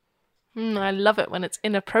around her. I love it when it's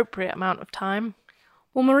inappropriate amount of time.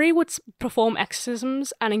 Well, Marie would perform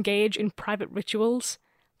exorcisms and engage in private rituals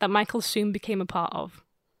that Michael soon became a part of.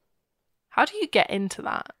 How do you get into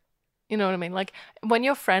that? You know what I mean? Like, when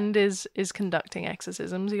your friend is conducting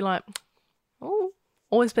exorcisms, you're like, oh,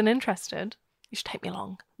 always been interested. You should take me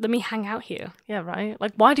along. Let me hang out here. Yeah, right?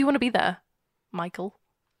 Like, why do you want to be there, Michael?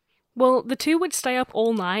 Well, the two would stay up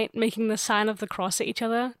all night, making the sign of the cross at each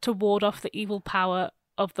other to ward off the evil power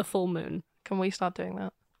of the full moon. Can we start doing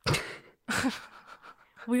that?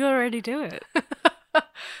 We already do it.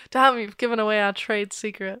 Damn, you've given away our trade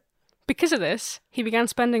secret. Because of this, he began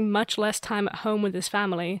spending much less time at home with his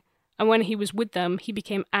family and when he was with them, he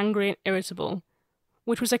became angry and irritable,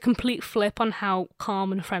 which was a complete flip on how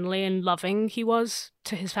calm and friendly and loving he was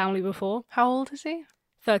to his family before. How old is he?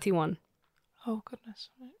 31. Oh, goodness.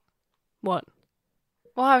 What?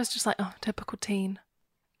 Well, I was just like, oh, typical teen.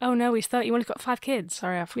 Oh no, he's 31, he's got 5 kids.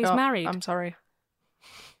 Sorry, I forgot. He's married. I'm sorry.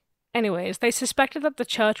 Anyways, they suspected that the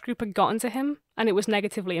church group had gotten to him, and it was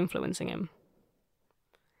negatively influencing him.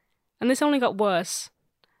 And this only got worse.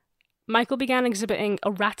 Michael began exhibiting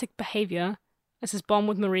erratic behaviour as his bond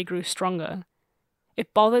with Marie grew stronger.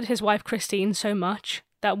 It bothered his wife Christine so much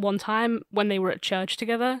that one time when they were at church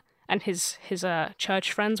together and his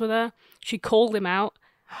church friends were there, she called him out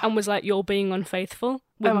and was like, "You're being unfaithful"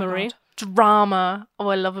 with Marie. God. Drama. Oh,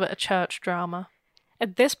 I love a bit of church drama.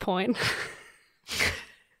 At this point...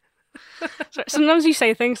 Sometimes you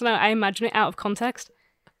say things and I imagine it out of context.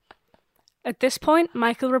 At this point,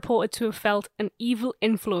 Michael reported to have felt an evil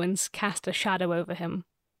influence cast a shadow over him.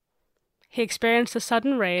 He experienced a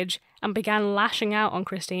sudden rage and began lashing out on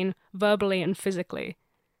Christine verbally and physically.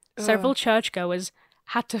 Several churchgoers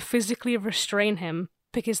had to physically restrain him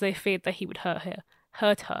because they feared that he would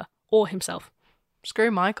hurt her or himself.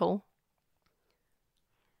 Screw Michael.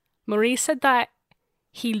 Marie said that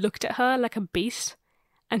he looked at her like a beast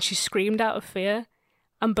and she screamed out of fear,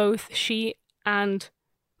 and both she and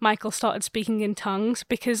Michael started speaking in tongues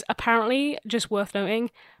because apparently, just worth noting,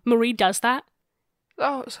 Marie does that.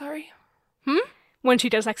 Oh, sorry. When she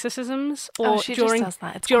does exorcisms or she during, just does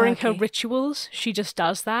that. It's during her quirky. rituals, she just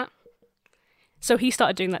does that. So he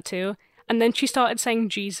started doing that too. And then she started saying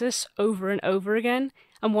Jesus over and over again.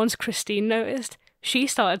 And once Christine noticed, she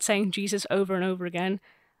started saying Jesus over and over again.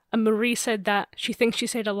 And Marie said that she thinks she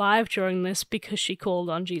stayed alive during this because she called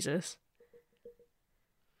on Jesus.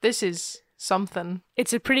 This is something.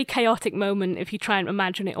 It's a pretty chaotic moment if you try and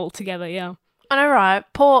imagine it all together, yeah. I know, right?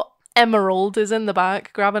 Poor Emerald is in the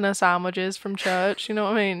back grabbing her sandwiches from church. You know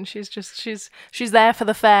what I mean? She's there for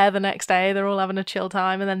the fair the next day. They're all having a chill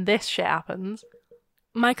time, and then this shit happens.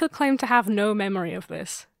 Michael claimed to have no memory of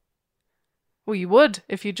this. Well, you would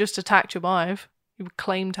if you just attacked your wife. You would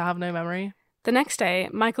claim to have no memory. The next day,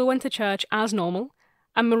 Michael went to church as normal,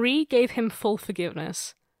 and Marie gave him full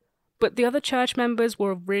forgiveness. But the other church members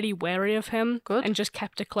were really wary of him and just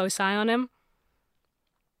kept a close eye on him.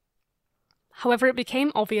 However, it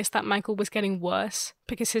became obvious that Michael was getting worse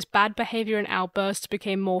because his bad behaviour and outbursts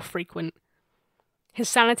became more frequent. His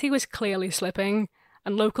sanity was clearly slipping,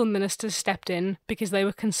 and local ministers stepped in because they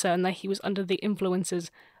were concerned that he was under the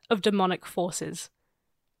influences of demonic forces.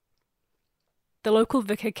 The local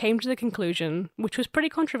vicar came to the conclusion, which was pretty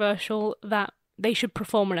controversial, that they should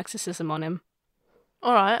perform an exorcism on him.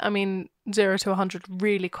 Alright, I mean, 0 to 100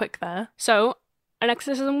 really quick there. So, an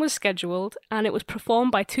exorcism was scheduled, and it was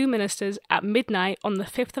performed by 2 ministers at midnight on the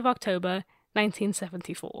 5th of October,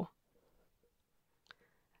 1974.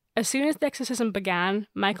 As soon as the exorcism began,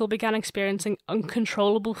 Michael began experiencing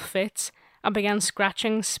uncontrollable fits and began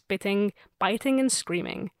scratching, spitting, biting, and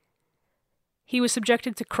screaming. He was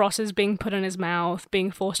subjected to crosses being put in his mouth, being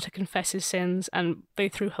forced to confess his sins, and they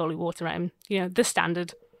threw holy water at him. You know, the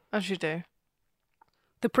standard. As you do.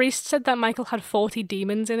 The priest said that Michael had 40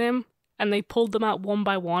 demons in him, and they pulled them out one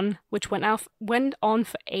by one, which went on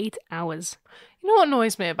for 8 hours. You know what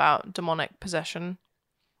annoys me about demonic possession?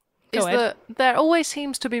 Is that there always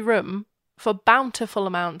seems to be room for bountiful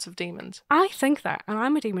amounts of demons. I think that, and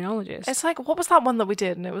I'm a demonologist. It's like, what was that one that we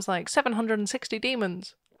did? And it was like 760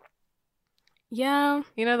 demons. Yeah.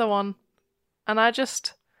 You know the one? And I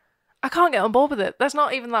can't get on board with it. There's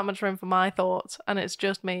not even that much room for my thoughts, and it's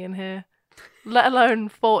just me in here. Let alone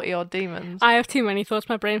 40 odd demons. I have too many thoughts.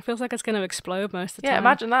 My brain feels like it's going to explode most of the time. Yeah,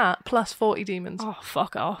 imagine that. Plus 40 demons. Oh,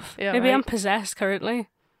 fuck off. Yeah, Maybe right? I'm possessed currently.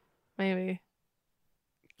 Maybe.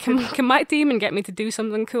 Can my demon get me to do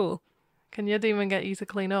something cool? Can your demon get you to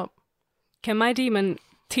clean up? Can my demon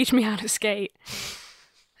teach me how to skate?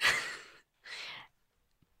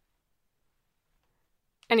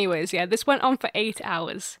 Anyways, yeah, this went on for 8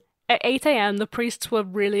 hours. At 8 a.m, the priests were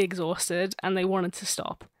really exhausted and they wanted to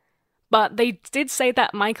stop. But they did say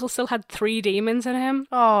that Michael still had 3 demons in him.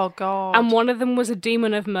 Oh, God. And one of them was a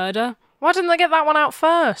demon of murder. Why didn't they get that one out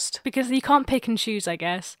first? Because you can't pick and choose, I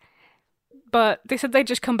guess. But they said they'd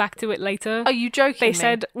just come back to it later. Are you joking They me?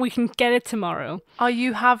 said, we can get it tomorrow. Are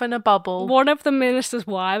you having a bubble? One of the minister's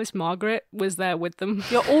wives, Margaret, was there with them.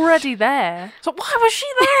 You're already there. So why was she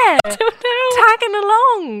there? I don't know. Tagging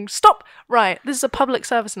along. Stop. Right, this is a public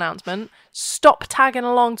service announcement. Stop tagging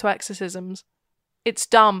along to exorcisms. It's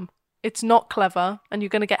dumb. It's not clever, and you're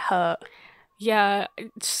going to get hurt. Yeah,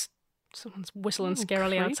 it's... Someone's whistling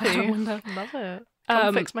scarily outside the window. Love it.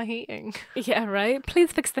 Come fix my heating. Yeah, right?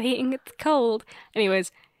 Please fix the heating, it's cold.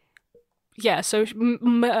 Anyways, Yeah, so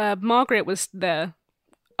Margaret was there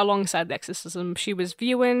alongside the exorcism. She was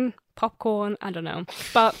viewing popcorn, I don't know.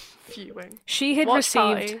 But Viewing. she had Watch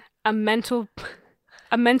received party.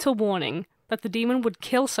 a mental warning that the demon would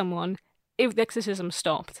kill someone if the exorcism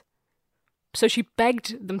stopped. So she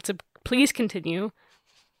begged them to please continue,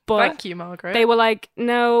 but Thank you, Margaret. they were like,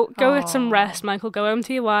 no, go get some Aw. rest, Michael. Go home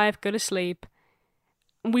to your wife, go to sleep.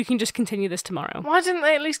 We can just continue this tomorrow. Why didn't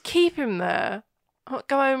they at least keep him there? Oh,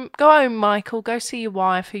 go home, Michael. Go see your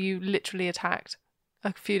wife, who you literally attacked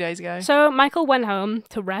a few days ago. So Michael went home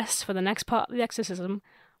to rest for the next part of the exorcism,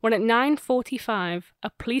 when at 9:45, a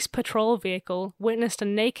police patrol vehicle witnessed a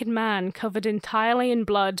naked man covered entirely in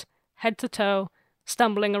blood, head to toe,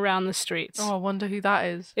 stumbling around the streets. Oh, I wonder who that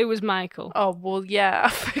is. It was Michael. Oh, well, yeah, I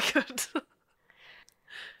figured.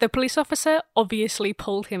 The police officer obviously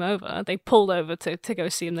pulled him over. They pulled over to go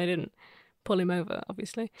see him. They didn't pull him over,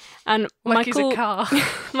 obviously. And Like Michael, he's a car.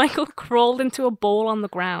 Michael crawled into a ball on the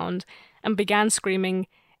ground and began screaming,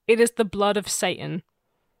 "It is the blood of Satan."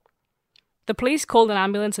 The police called an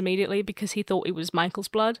ambulance immediately because he thought it was Michael's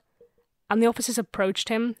blood. And the officers approached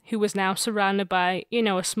him, who was now surrounded by,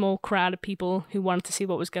 a small crowd of people who wanted to see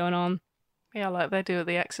what was going on. Yeah, like they do at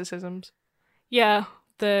the exorcisms. Yeah,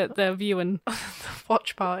 the viewing.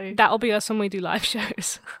 Watch party. That'll be us when we do live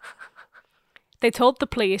shows. They told the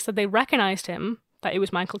police that they recognized him, that it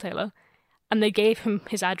was Michael Taylor, and they gave him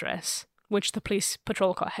his address, which the police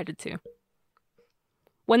patrol car headed to.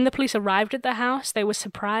 When the police arrived at the house, they were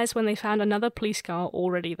surprised when they found another police car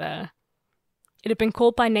already there. It had been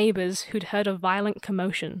called by neighbors who'd heard a violent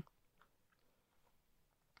commotion.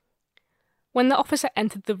 When the officer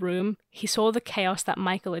entered the room, he saw the chaos that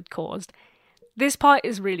Michael had caused. This part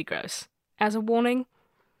is really gross. As a warning,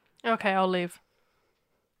 Okay, I'll leave.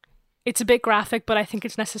 it's a bit graphic, but I think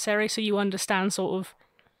it's necessary so you understand sort of...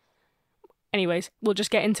 Anyways, we'll just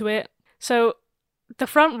get into it. So, the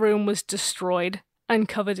front room was destroyed and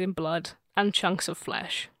covered in blood and chunks of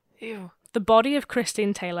flesh. Ew. The body of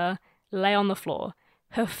Christine Taylor lay on the floor.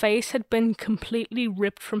 Her face had been completely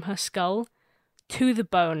ripped from her skull to the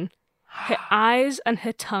bone. Her eyes and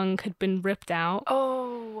her tongue had been ripped out,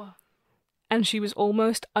 Oh. and she was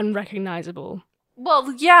almost unrecognizable.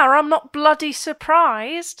 Well, yeah, I'm not bloody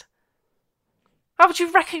surprised. How would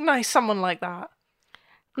you recognise someone like that?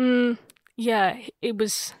 Yeah, it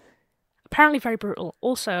was apparently very brutal.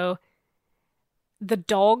 Also, the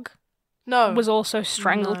dog No. was also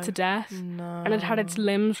strangled No. to death, No. and it had its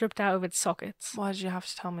limbs ripped out of its sockets. Why did you have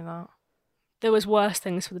to tell me that? There was worse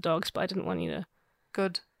things for the dogs, but I didn't want you to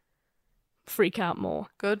Good. freak out more.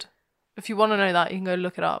 Good. If you want to know that, you can go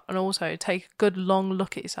look it up. And also, take a good long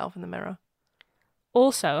look at yourself in the mirror.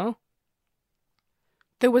 Also,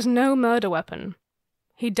 there was no murder weapon.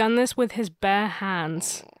 He'd done this with his bare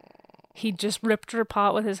hands. He just ripped her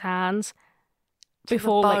apart with his hands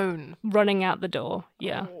before the like bone. running out the door.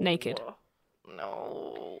 Yeah, naked.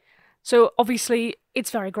 No. So obviously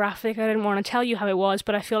it's very graphic. I didn't want to tell you how it was,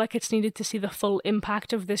 but I feel like it's needed to see the full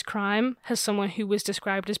impact of this crime as someone who was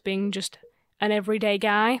described as being just an everyday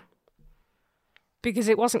guy. Because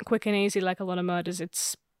it wasn't quick and easy like a lot of murders.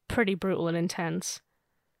 It's pretty brutal and intense.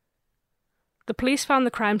 The police found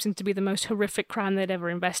the crime scene to be the most horrific crime they'd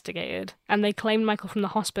ever investigated, and they claimed Michael from the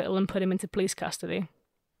hospital and put him into police custody.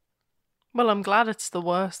 Well, I'm glad it's the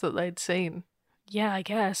worst that they'd seen. Yeah, I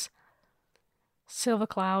guess. Silver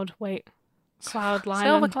Cloud, wait. Cloud Lion.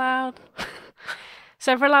 Silver Cloud.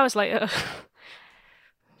 Several hours later...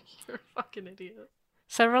 You're a fucking idiot.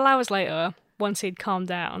 Several hours later, once he'd calmed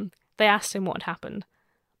down, they asked him what happened.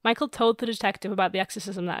 Michael told the detective about the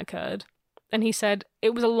exorcism that occurred, and he said,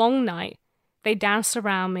 "It was a long night. They danced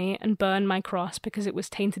around me and burned my cross because it was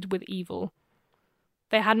tainted with evil.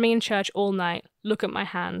 They had me in church all night. Look at my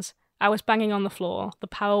hands. I was banging on the floor. The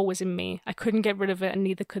power was in me. I couldn't get rid of it, and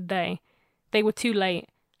neither could they. They were too late.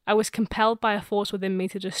 I was compelled by a force within me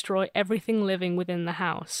to destroy everything living within the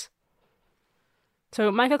house."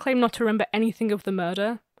 So Michael claimed not to remember anything of the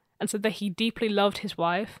murder, and said that he deeply loved his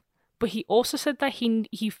wife, but he also said that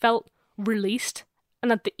he felt released, and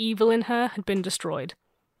that the evil in her had been destroyed.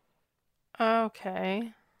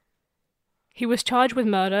 Okay. He was charged with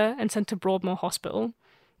murder and sent to Broadmoor Hospital,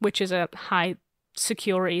 which is a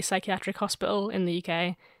high-security psychiatric hospital in the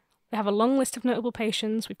UK. They have a long list of notable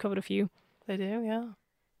patients. We've covered a few. They do, yeah.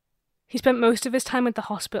 He spent most of his time at the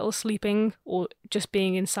hospital sleeping or just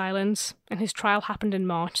being in silence, and his trial happened in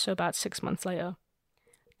March, so about 6 months later.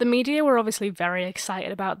 The media were obviously very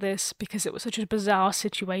excited about this because it was such a bizarre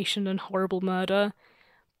situation and horrible murder,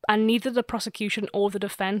 and neither the prosecution or the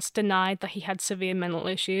defense denied that he had severe mental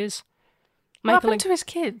issues. What happened to his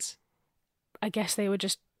kids? I guess they were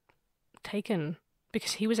just taken.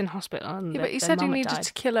 because he was in hospital and Yeah, but he said he needed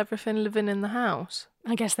to kill everything living in the house.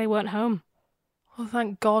 I guess they weren't home. Well,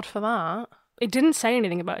 thank God for that. It didn't say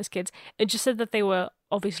anything about his kids. It just said that they were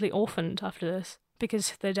obviously orphaned after this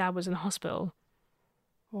because their dad was in hospital.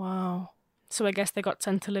 Wow. So I guess they got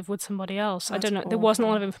sent to live with somebody else. That's I don't know. There wasn't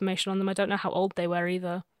a lot of information on them. I don't know how old they were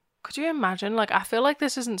either. Could you imagine? Like, I feel like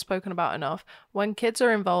this isn't spoken about enough. When kids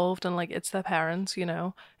are involved and, like, it's their parents, you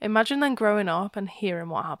know, imagine them growing up and hearing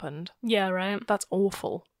what happened. Yeah, right. That's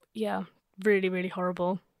awful. Yeah, really, really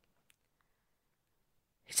horrible.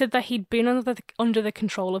 He said that he'd been under the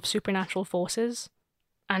control of supernatural forces,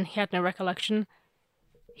 and he had no recollection.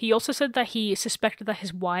 He also said that he suspected that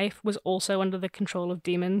his wife was also under the control of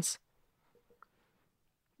demons.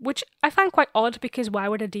 Which I find quite odd, because why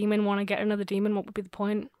would a demon want to get another demon? What would be the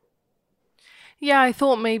point? Yeah, I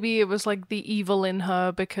thought maybe it was, like, the evil in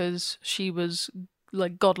her because she was,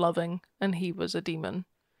 like, God-loving and he was a demon.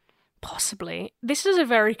 Possibly. This is a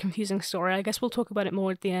very confusing story. I guess we'll talk about it more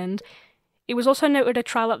at the end. It was also noted at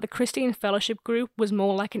trial that the Christian Fellowship group was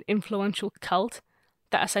more like an influential cult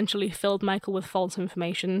that essentially filled Michael with false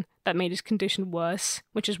information that made his condition worse,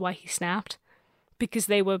 which is why he snapped. Because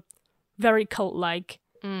they were very cult-like,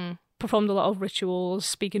 performed a lot of rituals,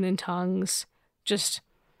 speaking in tongues, just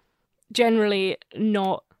generally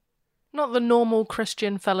not the normal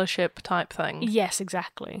Christian Fellowship type thing. Yes,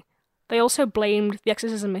 exactly. They also blamed the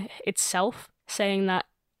exorcism itself, saying that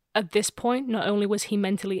at this point, not only was he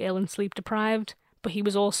mentally ill and sleep deprived, but he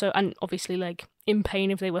was also, and obviously, like, in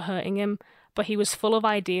pain if they were hurting him, but he was full of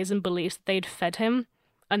ideas and beliefs that they'd fed him,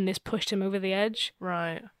 and this pushed him over the edge.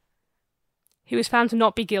 Right. He was found to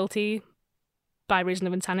not be guilty by reason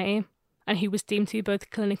of insanity, and he was deemed to be both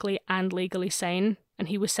clinically and legally sane, and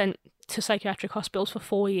he was sent to psychiatric hospitals for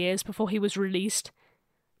 4 years before he was released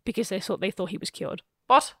because they thought he was cured.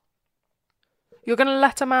 What? You're going to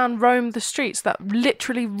let a man roam the streets that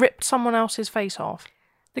literally ripped someone else's face off?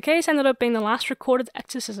 The case ended up being the last recorded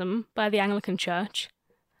exorcism by the Anglican Church,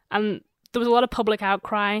 and there was a lot of public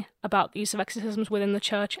outcry about the use of exorcisms within the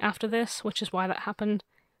church after this, which is why that happened.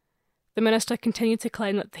 The minister continued to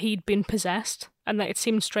claim that he'd been possessed, and that it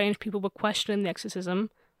seemed strange people were questioning the exorcism.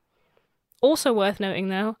 Also worth noting,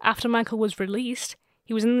 though, after Michael was released,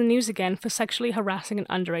 he was in the news again for sexually harassing an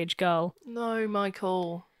underage girl. No,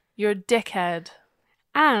 Michael. You're a dickhead.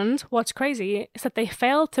 And what's crazy is that they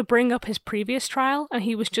failed to bring up his previous trial, and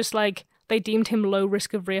he was just like, they deemed him low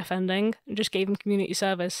risk of reoffending and just gave him community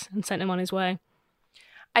service and sent him on his way.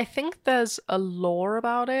 I think there's a law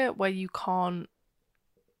about it where you can't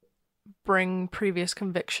bring previous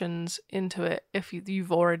convictions into it if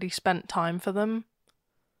you've already spent time for them.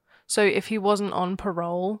 So if he wasn't on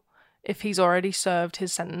parole, if he's already served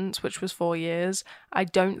his sentence, which was 4 years, I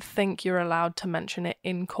don't think you're allowed to mention it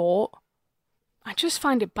in court. I just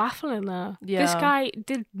find it baffling, though. Yeah. This guy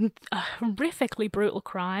did a horrifically brutal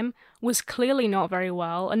crime, was clearly not very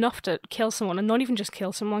well, enough to kill someone, and not even just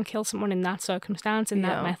kill someone in that circumstance, in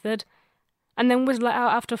that method, and then was let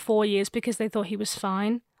out after 4 years because they thought he was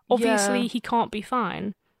fine. Obviously, he can't be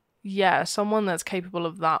fine. Yeah, someone that's capable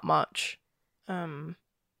of that much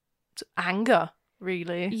anger,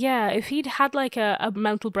 really. Yeah, if he'd had, like, a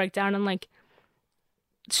mental breakdown and, like,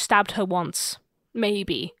 stabbed her once,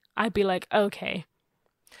 maybe, I'd be like, okay.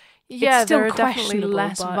 Yeah, there are definitely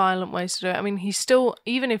less violent ways to do it. I mean, he's still,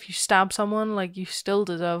 even if you stab someone, like, you still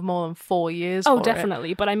deserve more than 4 years for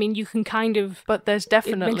definitely. But I mean, you can kind of... But there's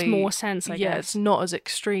definitely... It makes more sense, I guess. Yeah, it's not as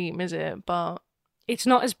extreme, is it? But... It's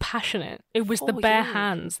not as passionate. It was the bare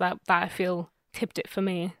hands that I feel tipped it for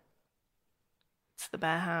me. It's the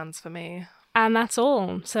bare hands for me. And that's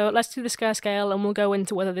all. So let's do the scare scale and we'll go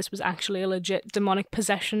into whether this was actually a legit demonic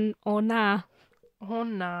possession or nah. Oh,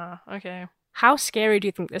 nah. Okay. How scary do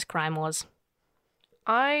you think this crime was?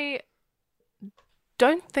 I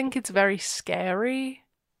don't think it's very scary.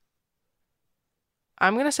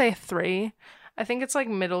 I'm going to say a 3. I think it's like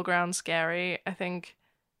middle ground scary. I think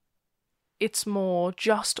it's more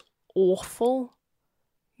just awful,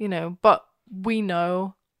 you know, but we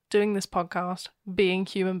know, doing this podcast, being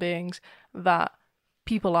human beings, that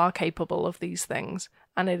people are capable of these things,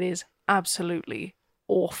 and it is absolutely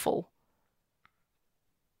awful.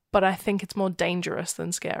 But I think it's more dangerous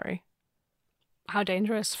than scary. How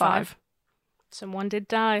dangerous? 5. Someone did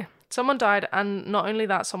die. Someone died, and not only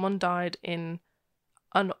that, someone died in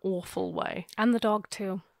an awful way. And the dog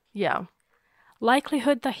too. Yeah.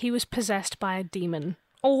 Likelihood that he was possessed by a demon.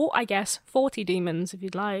 Or, I guess, 40 demons, if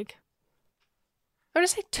you'd like. I'm going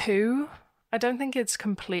to say 2. I don't think it's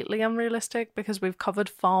completely unrealistic, because we've covered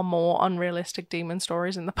far more unrealistic demon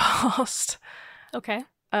stories in the past. Okay.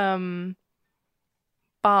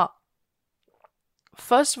 But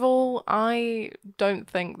First of all, I don't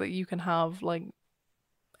think that you can have like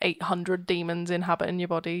 800 demons inhabiting your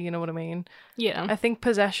body, you know what I mean? Yeah. I think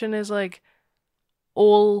possession is like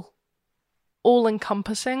all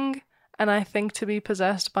encompassing, and I think to be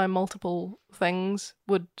possessed by multiple things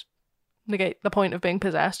would negate the point of being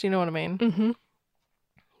possessed, you know what I mean? Mm-hmm.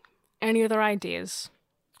 Any other ideas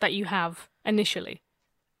that you have initially?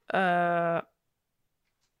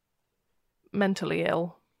 Mentally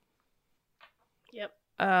ill. Yep.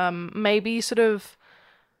 Maybe sort of,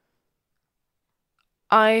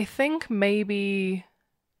 I think maybe,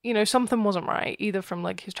 you know, something wasn't right, either from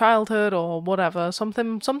like his childhood or whatever.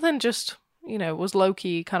 Something just, you know, was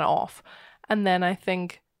low-key kind of off. And then I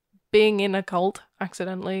think being in a cult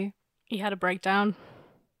accidentally. He had a breakdown.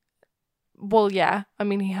 Well, yeah, I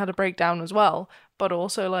mean, he had a breakdown as well, but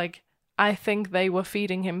also like, I think they were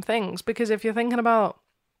feeding him things, because if you're thinking about,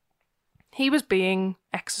 he was being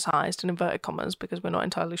exercised in inverted commas, because we're not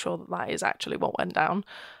entirely sure that that is actually what went down.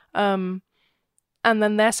 And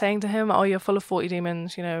then they're saying to him, oh, you're full of 40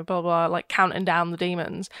 demons, you know, blah, blah, like counting down the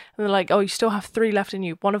demons. And they're like, oh, you still have 3 left in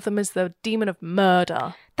you. One of them is the demon of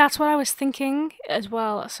murder. That's what I was thinking as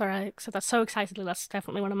well. Sorry, I said that so excitedly. That's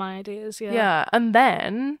definitely one of my ideas, yeah. Yeah, and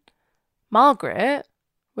then Margaret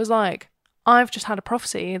was like, I've just had a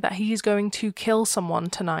prophecy that he's going to kill someone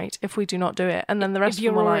tonight if we do not do it. And then the rest of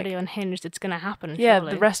them were like... If you're already unhinged, it's going to happen, Yeah,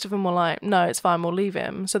 surely. the rest of them were like, no, it's fine, we'll leave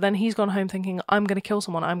him. So then he's gone home thinking, I'm going to kill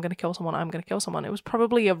someone, I'm going to kill someone, I'm going to kill someone. It was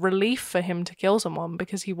probably a relief for him to kill someone,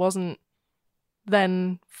 because he wasn't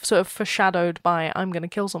then sort of foreshadowed by, I'm going to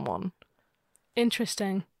kill someone.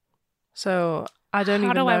 Interesting. So I don't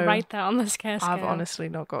even know. How do I write that on the scare scale? I've honestly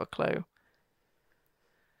not got a clue.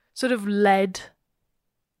 Sort of led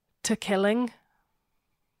to killing.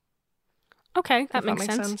 Okay, that makes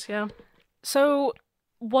sense. Yeah. So,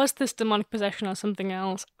 was this demonic possession or something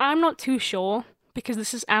else? I'm not too sure, because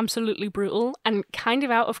this is absolutely brutal and kind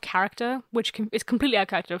of out of character, which is completely out of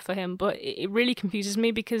character for him, but it really confuses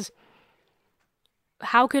me, because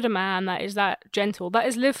how could a man that is that gentle, that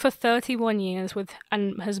has lived for 31 years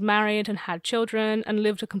and has married and had children and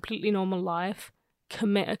lived a completely normal life,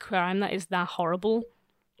 commit a crime that is that horrible?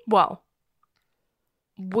 Well,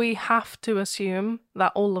 we have to assume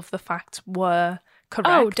that all of the facts were correct.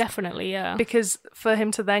 Oh, definitely, yeah. Because for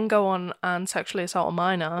him to then go on and sexually assault a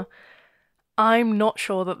minor, I'm not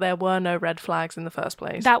sure that there were no red flags in the first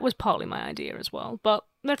place. That was partly my idea as well. But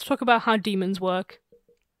let's talk about how demons work.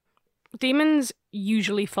 Demons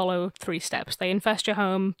usually follow 3 steps. They infest your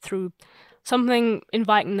home through something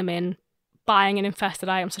inviting them in, buying an infested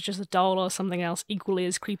item such as a doll or something else equally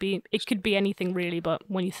as creepy. It could be anything really, but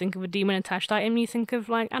when you think of a demon-attached item, you think of,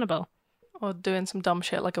 like, Annabelle. Or doing some dumb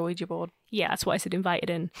shit like a Ouija board. Yeah, that's why I said invited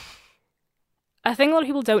in. A thing a lot of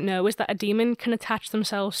people don't know is that a demon can attach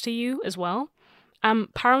themselves to you as well.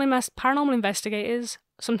 Paranormal investigators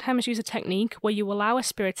sometimes use a technique where you allow a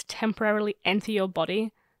spirit to temporarily enter your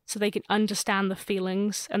body so they can understand the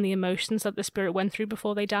feelings and the emotions that the spirit went through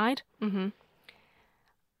before they died. Mm-hmm.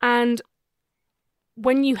 And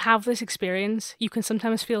when you have this experience, you can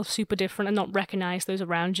sometimes feel super different and not recognize those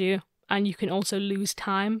around you, and you can also lose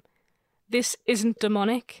time. This isn't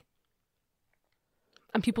demonic,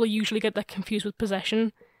 and people usually get that confused with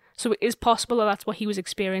possession, so it is possible that that's what he was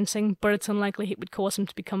experiencing, but it's unlikely it would cause him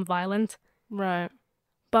to become violent. Right.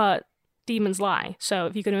 But demons lie, so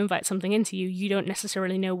if you're going to invite something into you, you don't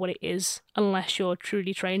necessarily know what it is unless you're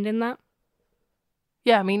truly trained in that.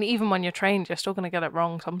 Yeah, I mean, even when you're trained, you're still going to get it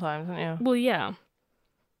wrong sometimes, aren't you? Well, yeah.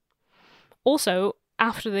 Also,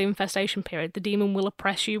 after the infestation period, the demon will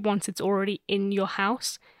oppress you once it's already in your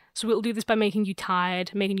house. So it'll do this by making you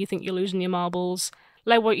tired, making you think you're losing your marbles,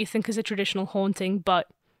 like what you think is a traditional haunting, but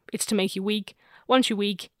it's to make you weak. Once you're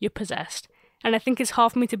weak, you're possessed. And I think it's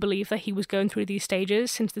hard for me to believe that he was going through these stages,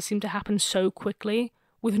 since this seemed to happen so quickly,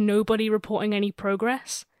 with nobody reporting any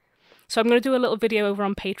progress. So I'm going to do a little video over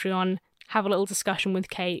on Patreon, have a little discussion with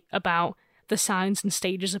Kate about the signs and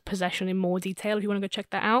stages of possession in more detail, if you want to go check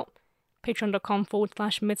that out.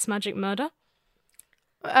 Patreon.com/mythsmagicmurder.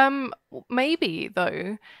 Maybe,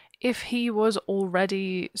 though, if he was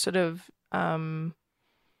already sort of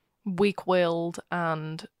weak-willed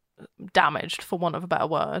and damaged, for want of a better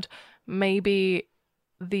word, maybe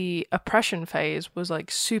the oppression phase was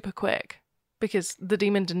like super quick because the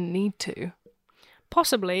demon didn't need to.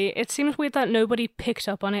 Possibly. It seems weird that nobody picked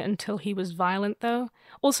up on it until he was violent, though.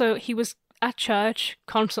 Also, he was at church,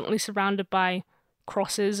 constantly surrounded by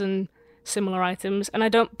crosses and similar items, and I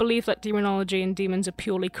don't believe that demonology and demons are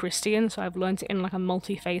purely Christian, so I've learned it in like a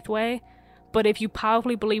multi-faith way. But if you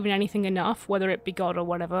powerfully believe in anything enough, whether it be God or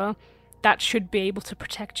whatever, that should be able to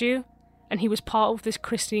protect you. And he was part of this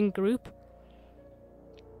Christian group.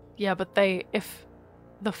 Yeah, but if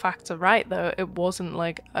the facts are right, though, it wasn't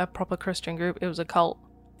like a proper Christian group, it was a cult.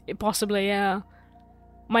 Possibly, yeah.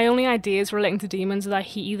 My only ideas relating to demons are that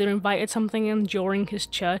he either invited something in during his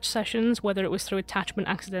church sessions, whether it was through attachment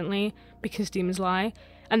accidentally, because demons lie,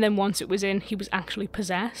 and then once it was in, he was actually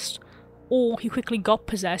possessed, or he quickly got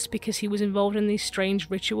possessed because he was involved in these strange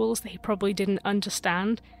rituals that he probably didn't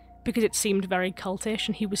understand, because it seemed very cultish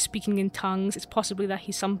and he was speaking in tongues. It's possibly that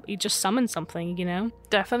he just summoned something, you know?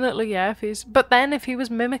 Definitely, yeah. But then if he was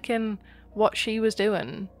mimicking what she was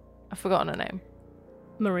doing, I've forgotten her name.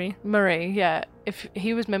 Marie, yeah. If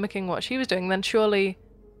he was mimicking what she was doing, then surely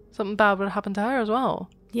something bad would have happened to her as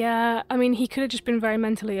well. Yeah, I mean, he could have just been very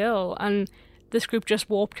mentally ill, and this group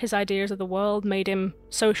just warped his ideas of the world, made him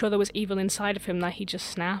so sure there was evil inside of him that he just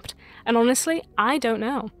snapped. And honestly, I don't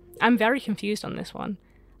know. I'm very confused on this one.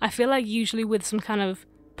 I feel like usually with some kind of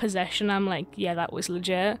possession, I'm like, yeah, that was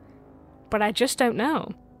legit. But I just don't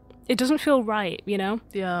know. It doesn't feel right, you know?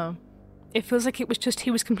 Yeah. It feels like it was just, he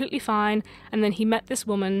was completely fine, and then he met this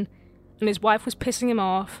woman, and his wife was pissing him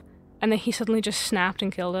off, and then he suddenly just snapped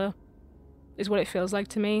and killed her, is what it feels like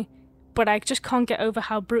to me. But I just can't get over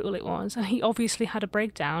how brutal it was, and he obviously had a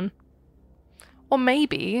breakdown. Or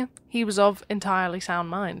maybe he was of entirely sound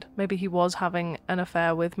mind. Maybe he was having an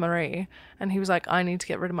affair with Marie, and he was like, I need to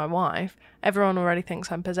get rid of my wife. Everyone already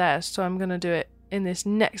thinks I'm possessed, so I'm going to do it in this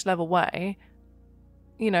next level way.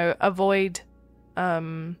 You know, avoid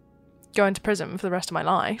going to prison for the rest of my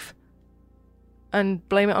life and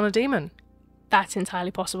blame it on a demon. That's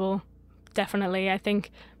entirely possible. Definitely, I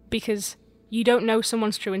think, because you don't know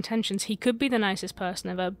someone's true intentions. He could be the nicest person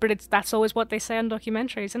ever, but that's always what they say on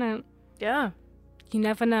documentaries, isn't it? Yeah. You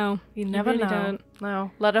never know. You never really know. Don't.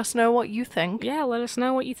 No. Let us know what you think. Yeah, let us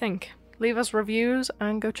know what you think. Leave us reviews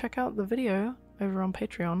and go check out the video over on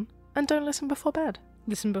Patreon. And don't listen before bed.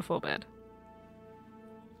 Listen before bed.